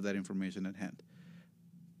if we have that information at hand.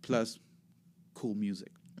 Plus, cool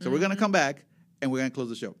music. So we're going to come back and we're going to close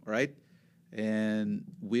the show, all right? And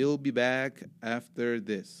we'll be back after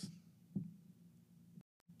this.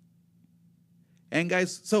 And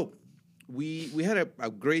guys, so we had a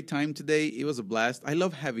great time today. It was a blast. I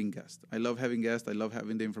love having guests. I love having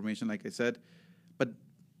the information, like I said. But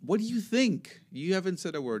what do you think? You haven't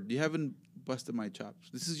said a word. You haven't busted my chops.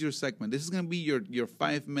 This is your segment. This is going to be your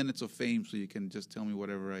 5 minutes of fame so you can just tell me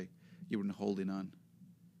whatever you've been holding on.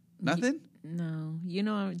 Nothing? No.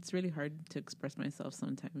 It's really hard to express myself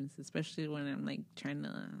sometimes, especially when I'm like trying to,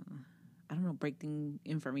 I don't know, break the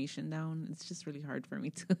information down. It's just really hard for me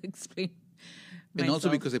to explain myself. And also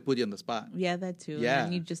because they put you on the spot. Yeah, that too. Yeah.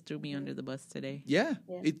 And you just threw me under the bus today. Yeah.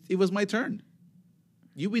 It was my turn.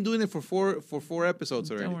 You've been doing it for four episodes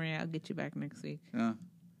already. Don't worry, I'll get you back next week. Yeah.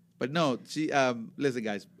 But no, listen,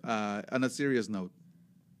 guys, on a serious note,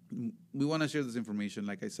 we want to share this information,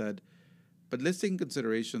 like I said, but let's take in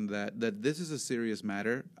consideration that this is a serious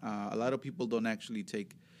matter. A lot of people don't actually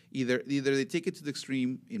take, either they take it to the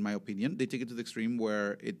extreme, in my opinion, they take it to the extreme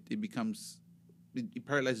where it becomes, it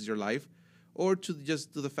paralyzes your life, or to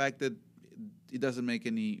the fact that it doesn't make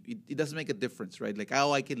a difference, right? Like,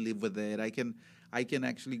 I can live with it. I can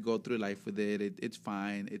actually go through life with it. It's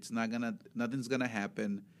fine. Nothing's gonna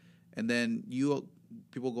happen. And then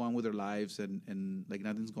people go on with their lives and like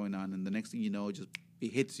nothing's going on. And the next thing you know,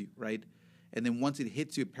 it hits you, right? And then once it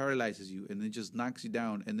hits you, it paralyzes you and it just knocks you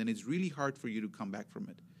down. And then it's really hard for you to come back from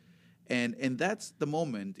it. And that's the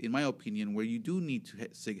moment, in my opinion, where you do need to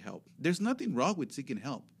seek help. There's nothing wrong with seeking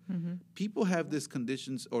help. Mm-hmm. People have these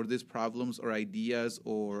conditions or these problems or ideas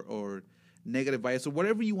or negative bias or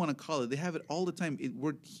whatever you want to call it. They have it all the time.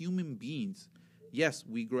 We're human beings. Yes,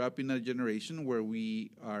 we grew up in a generation where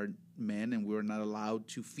we are men and we're not allowed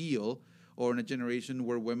to feel, or in a generation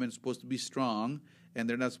where women are supposed to be strong and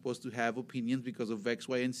they're not supposed to have opinions because of X,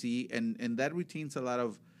 Y, and Z. And that retains a lot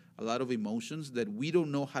of emotions that we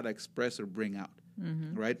don't know how to express or bring out,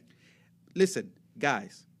 right? Listen,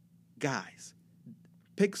 guys,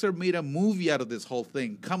 Pixar made a movie out of this whole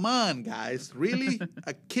thing. Come on, guys. Really?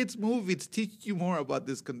 A kid's movie to teach you more about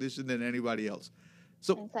this condition than anybody else.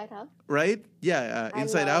 So, Inside Out? Right? Yeah,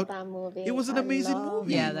 Inside Out. That movie. It was an amazing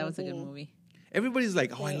movie. Yeah, that was a good movie. Everybody's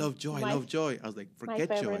like, I love Joy, I love Joy. I was like, forget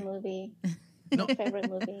Joy. My favorite movie. No. My favorite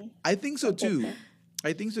movie. I think so too.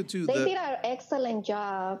 They did an excellent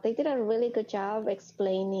job. They did a really good job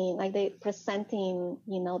explaining, like they presenting,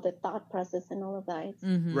 the thought process and all of that. It's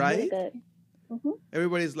right? really good. Mm-hmm.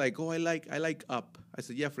 Everybody's like, I like Up. I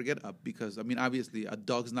said, yeah, forget Up, because obviously a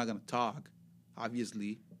dog's not gonna talk,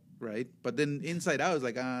 obviously, right? But then Inside Out is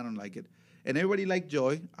like, I don't like it. And everybody liked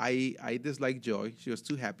Joy. I disliked Joy. She was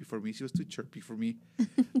too happy for me. She was too chirpy for me.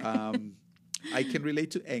 I can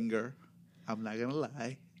relate to anger. I'm not gonna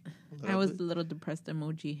lie. I was the little depressed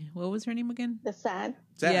emoji. What was her name again? The sad.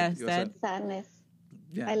 Yeah, sad. Sadness.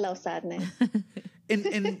 Yeah. I love sadness. And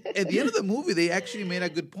at the end of the movie, they actually made a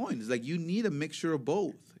good point. It's like you need a mixture of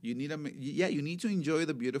both. You need to enjoy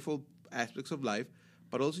the beautiful aspects of life,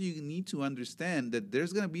 but also you need to understand that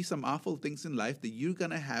there's gonna be some awful things in life that you're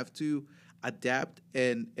gonna have to adapt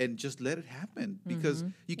and just let it happen, because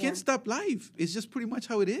you can't stop life. It's just pretty much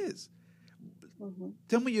how it is. Mm-hmm.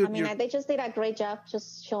 Tell me they just did a great job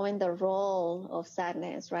just showing the role of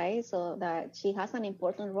sadness, right? So that she has an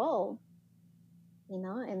important role,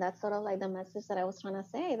 and that's sort of like the message that I was trying to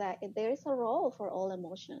say, that there is a role for all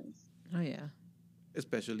emotions. Oh, yeah.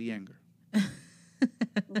 Especially anger.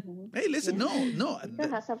 Hey, listen, no. Anger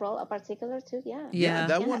has a role, a particular too, yeah. Yeah,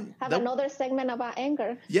 another segment about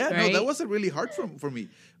anger. Yeah, right? No, that wasn't really hard for me.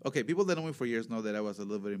 Okay, people that know me for years know that I was a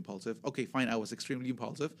little bit impulsive. Okay, fine, I was extremely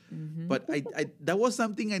impulsive, but I that was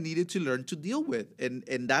something I needed to learn to deal with, and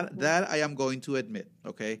that I am going to admit.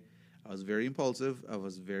 Okay, I was very impulsive. I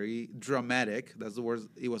was very dramatic. That's the word.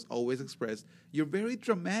 It was always expressed. You're very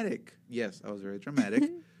dramatic. Yes, I was very dramatic.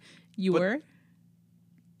 You were?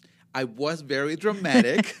 I was very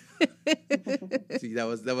dramatic. See, that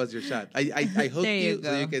was your shot. I hooked you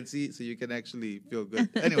so you can see, so you can actually feel good.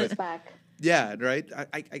 Anyways, back. Yeah, right.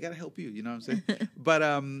 I gotta help you. You know what I'm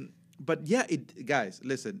saying? But yeah, guys,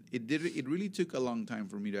 listen. It really took a long time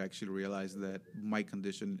for me to actually realize that my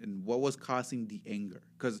condition and what was causing the anger.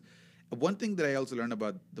 Because one thing that I also learned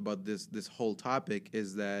about this whole topic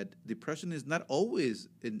is that depression is not always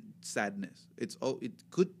in sadness. It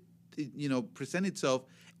could present itself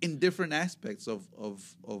in different aspects of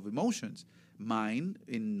emotions. Mine,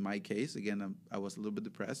 in my case, again, I was a little bit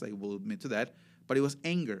depressed. I will admit to that. But it was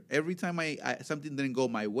anger. Every time something didn't go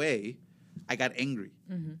my way, I got angry,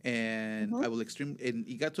 and I will and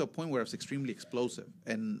it got to a point where I was extremely explosive,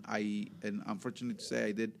 and unfortunately to say,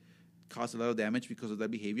 I did cause a lot of damage because of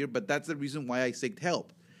that behavior. But that's the reason why I sought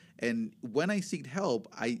help. And when I sought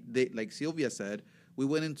help, like Silvia said, we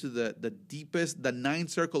went into the deepest, the ninth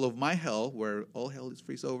circle of my hell, where all hell is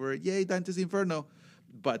freeze over. Yay, Dante's Inferno!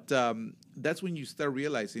 But that's when you start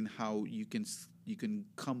realizing how you can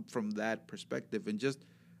come from that perspective and just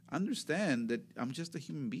understand that I'm just a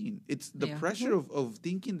human being. It's the pressure of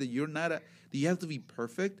thinking that you're not that you have to be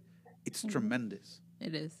perfect. It's tremendous.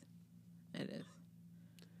 It is. Yeah.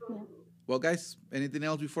 Well, guys, anything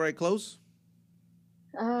else before I close?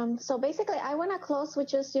 So basically, I want to close with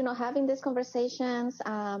just, having these conversations.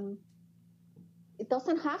 It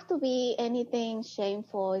doesn't have to be anything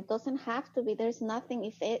shameful. It doesn't have to be. There's nothing.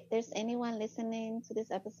 If there's anyone listening to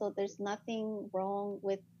this episode, there's nothing wrong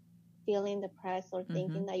with feeling depressed or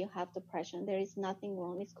thinking that you have depression. There is nothing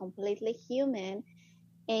wrong. It's completely human.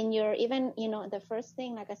 And you're even, the first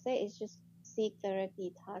thing, like I said, is just seek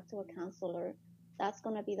therapy, talk to a counselor. That's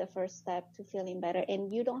going to be the first step to feeling better.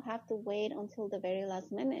 And you don't have to wait until the very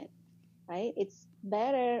last minute, right? It's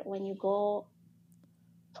better when you go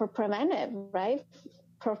for preventive, right?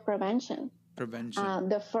 For prevention.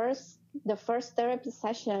 The first therapy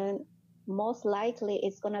session, most likely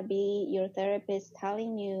it's going to be your therapist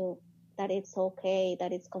telling you that it's okay,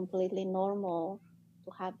 that it's completely normal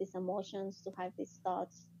to have these emotions, to have these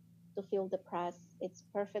thoughts, to feel depressed. It's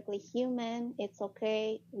perfectly human. It's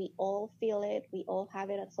okay. We all feel it. We all have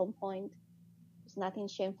it at some point. There's nothing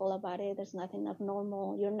shameful about it. There's nothing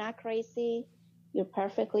abnormal. You're not crazy. You're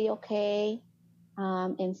perfectly okay.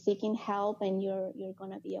 And seeking help, and you're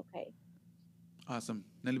gonna be okay. Awesome.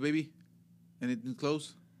 Nelly baby, anything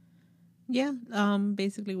close? Yeah.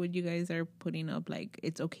 Basically what you guys are putting up, like,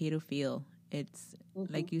 it's okay to feel. It's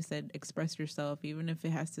like you said, express yourself, even if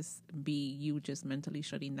it has to be you just mentally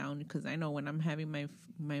shutting down. Because I know when I'm having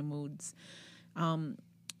my moods, I'm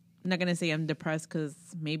not gonna say I'm depressed, because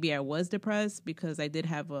maybe I was depressed because I did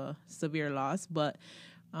have a severe loss, but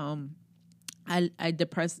I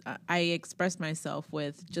express myself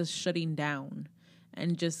with just shutting down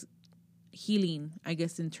and just healing, I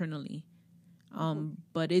guess, internally.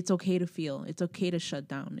 But it's okay to feel. It's okay to shut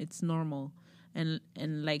down. It's normal. And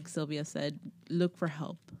like Silvia said, look for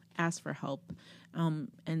help, ask for help.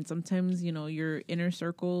 And sometimes, your inner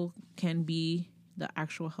circle can be the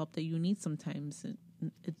actual help that you need sometimes.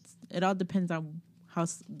 It all depends on how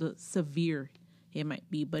severe it might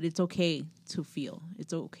be, but it's okay to feel.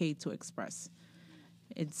 It's okay to express.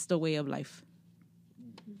 It's the way of life.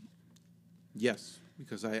 Yes,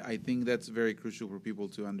 because I think that's very crucial for people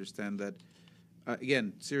to understand that.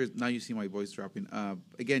 Again, serious. Now you see my voice dropping.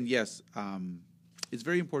 Again, yes, it's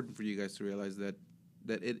very important for you guys to realize that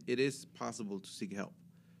it is possible to seek help.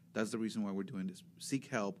 That's the reason why we're doing this. Seek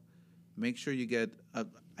help. Make sure you get.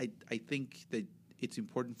 I think that it's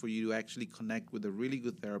important for you to actually connect with a really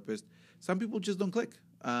good therapist. Some people just don't click,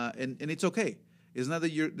 and it's okay. It's not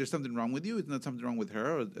that there's something wrong with you. It's not something wrong with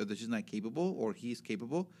her, or that she's not capable, or he's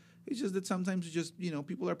capable. It's just that sometimes you just,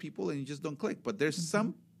 people are people, and you just don't click. But there's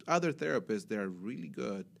some other therapists that are really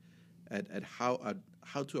good at how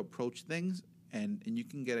to approach things, and you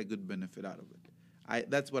can get a good benefit out of it.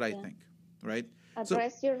 That's what I think, right?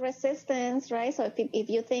 Address your resistance, right? So if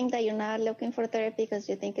you think that you're not looking for therapy because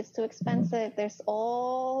you think it's too expensive, there's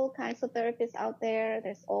all kinds of therapists out there.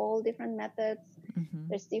 There's all different methods.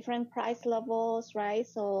 There's different price levels, right?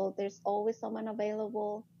 So there's always someone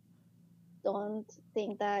available. Don't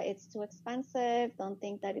think that it's too expensive. Don't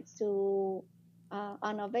think that it's too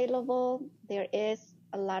unavailable. There is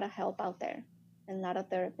a lot of help out there and a lot of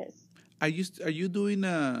therapists. Are you doing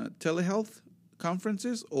telehealth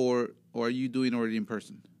conferences, or are you doing already in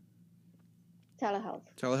person?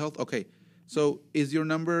 Telehealth. Okay. So is your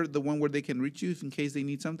number the one where they can reach you in case they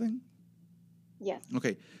need something? Yes.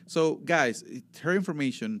 Okay. So guys, her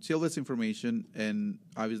information, Silvia's information, and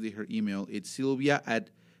obviously her email, it's Silvia at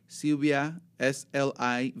Silvia,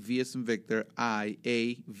 SLIV as in Victor,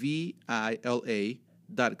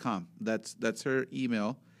 IAVILA.com. That's her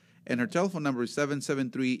email. And her telephone number is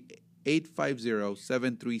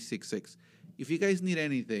 773-850-7366. If you guys need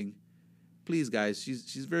anything, please, guys,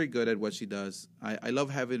 she's very good at what she does. I love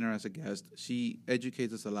having her as a guest. She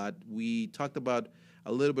educates us a lot. We talked about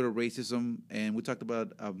a little bit of racism, and we talked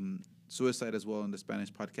about suicide as well in the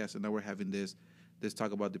Spanish podcast, and now we're having this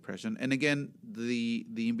talk about depression. And again, the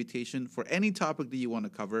invitation for any topic that you want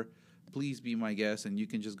to cover, please be my guest, and you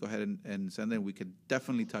can just go ahead and send it. We can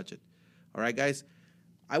definitely touch it. All right, guys.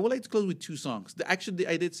 I would like to close with 2 songs. Actually,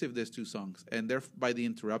 I did save there's 2 songs, and they're by the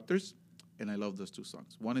Interrupters, and I love those 2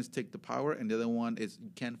 songs. One is Take the Power, and the other one is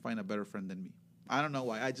You Can't Find a Better Friend Than Me. I don't know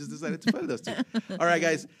why. I just decided to play those 2. All right,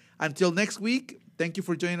 guys. Until next week, thank you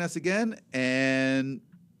for joining us again, and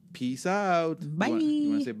peace out. Bye. You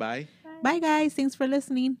want to say bye? Bye, guys. Thanks for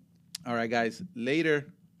listening. All right, guys. Later.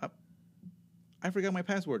 I forgot my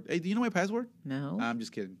password. Hey, do you know my password? No. I'm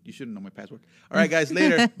just kidding. You shouldn't know my password. All right, guys.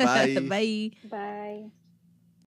 Later. Bye. Bye. Bye.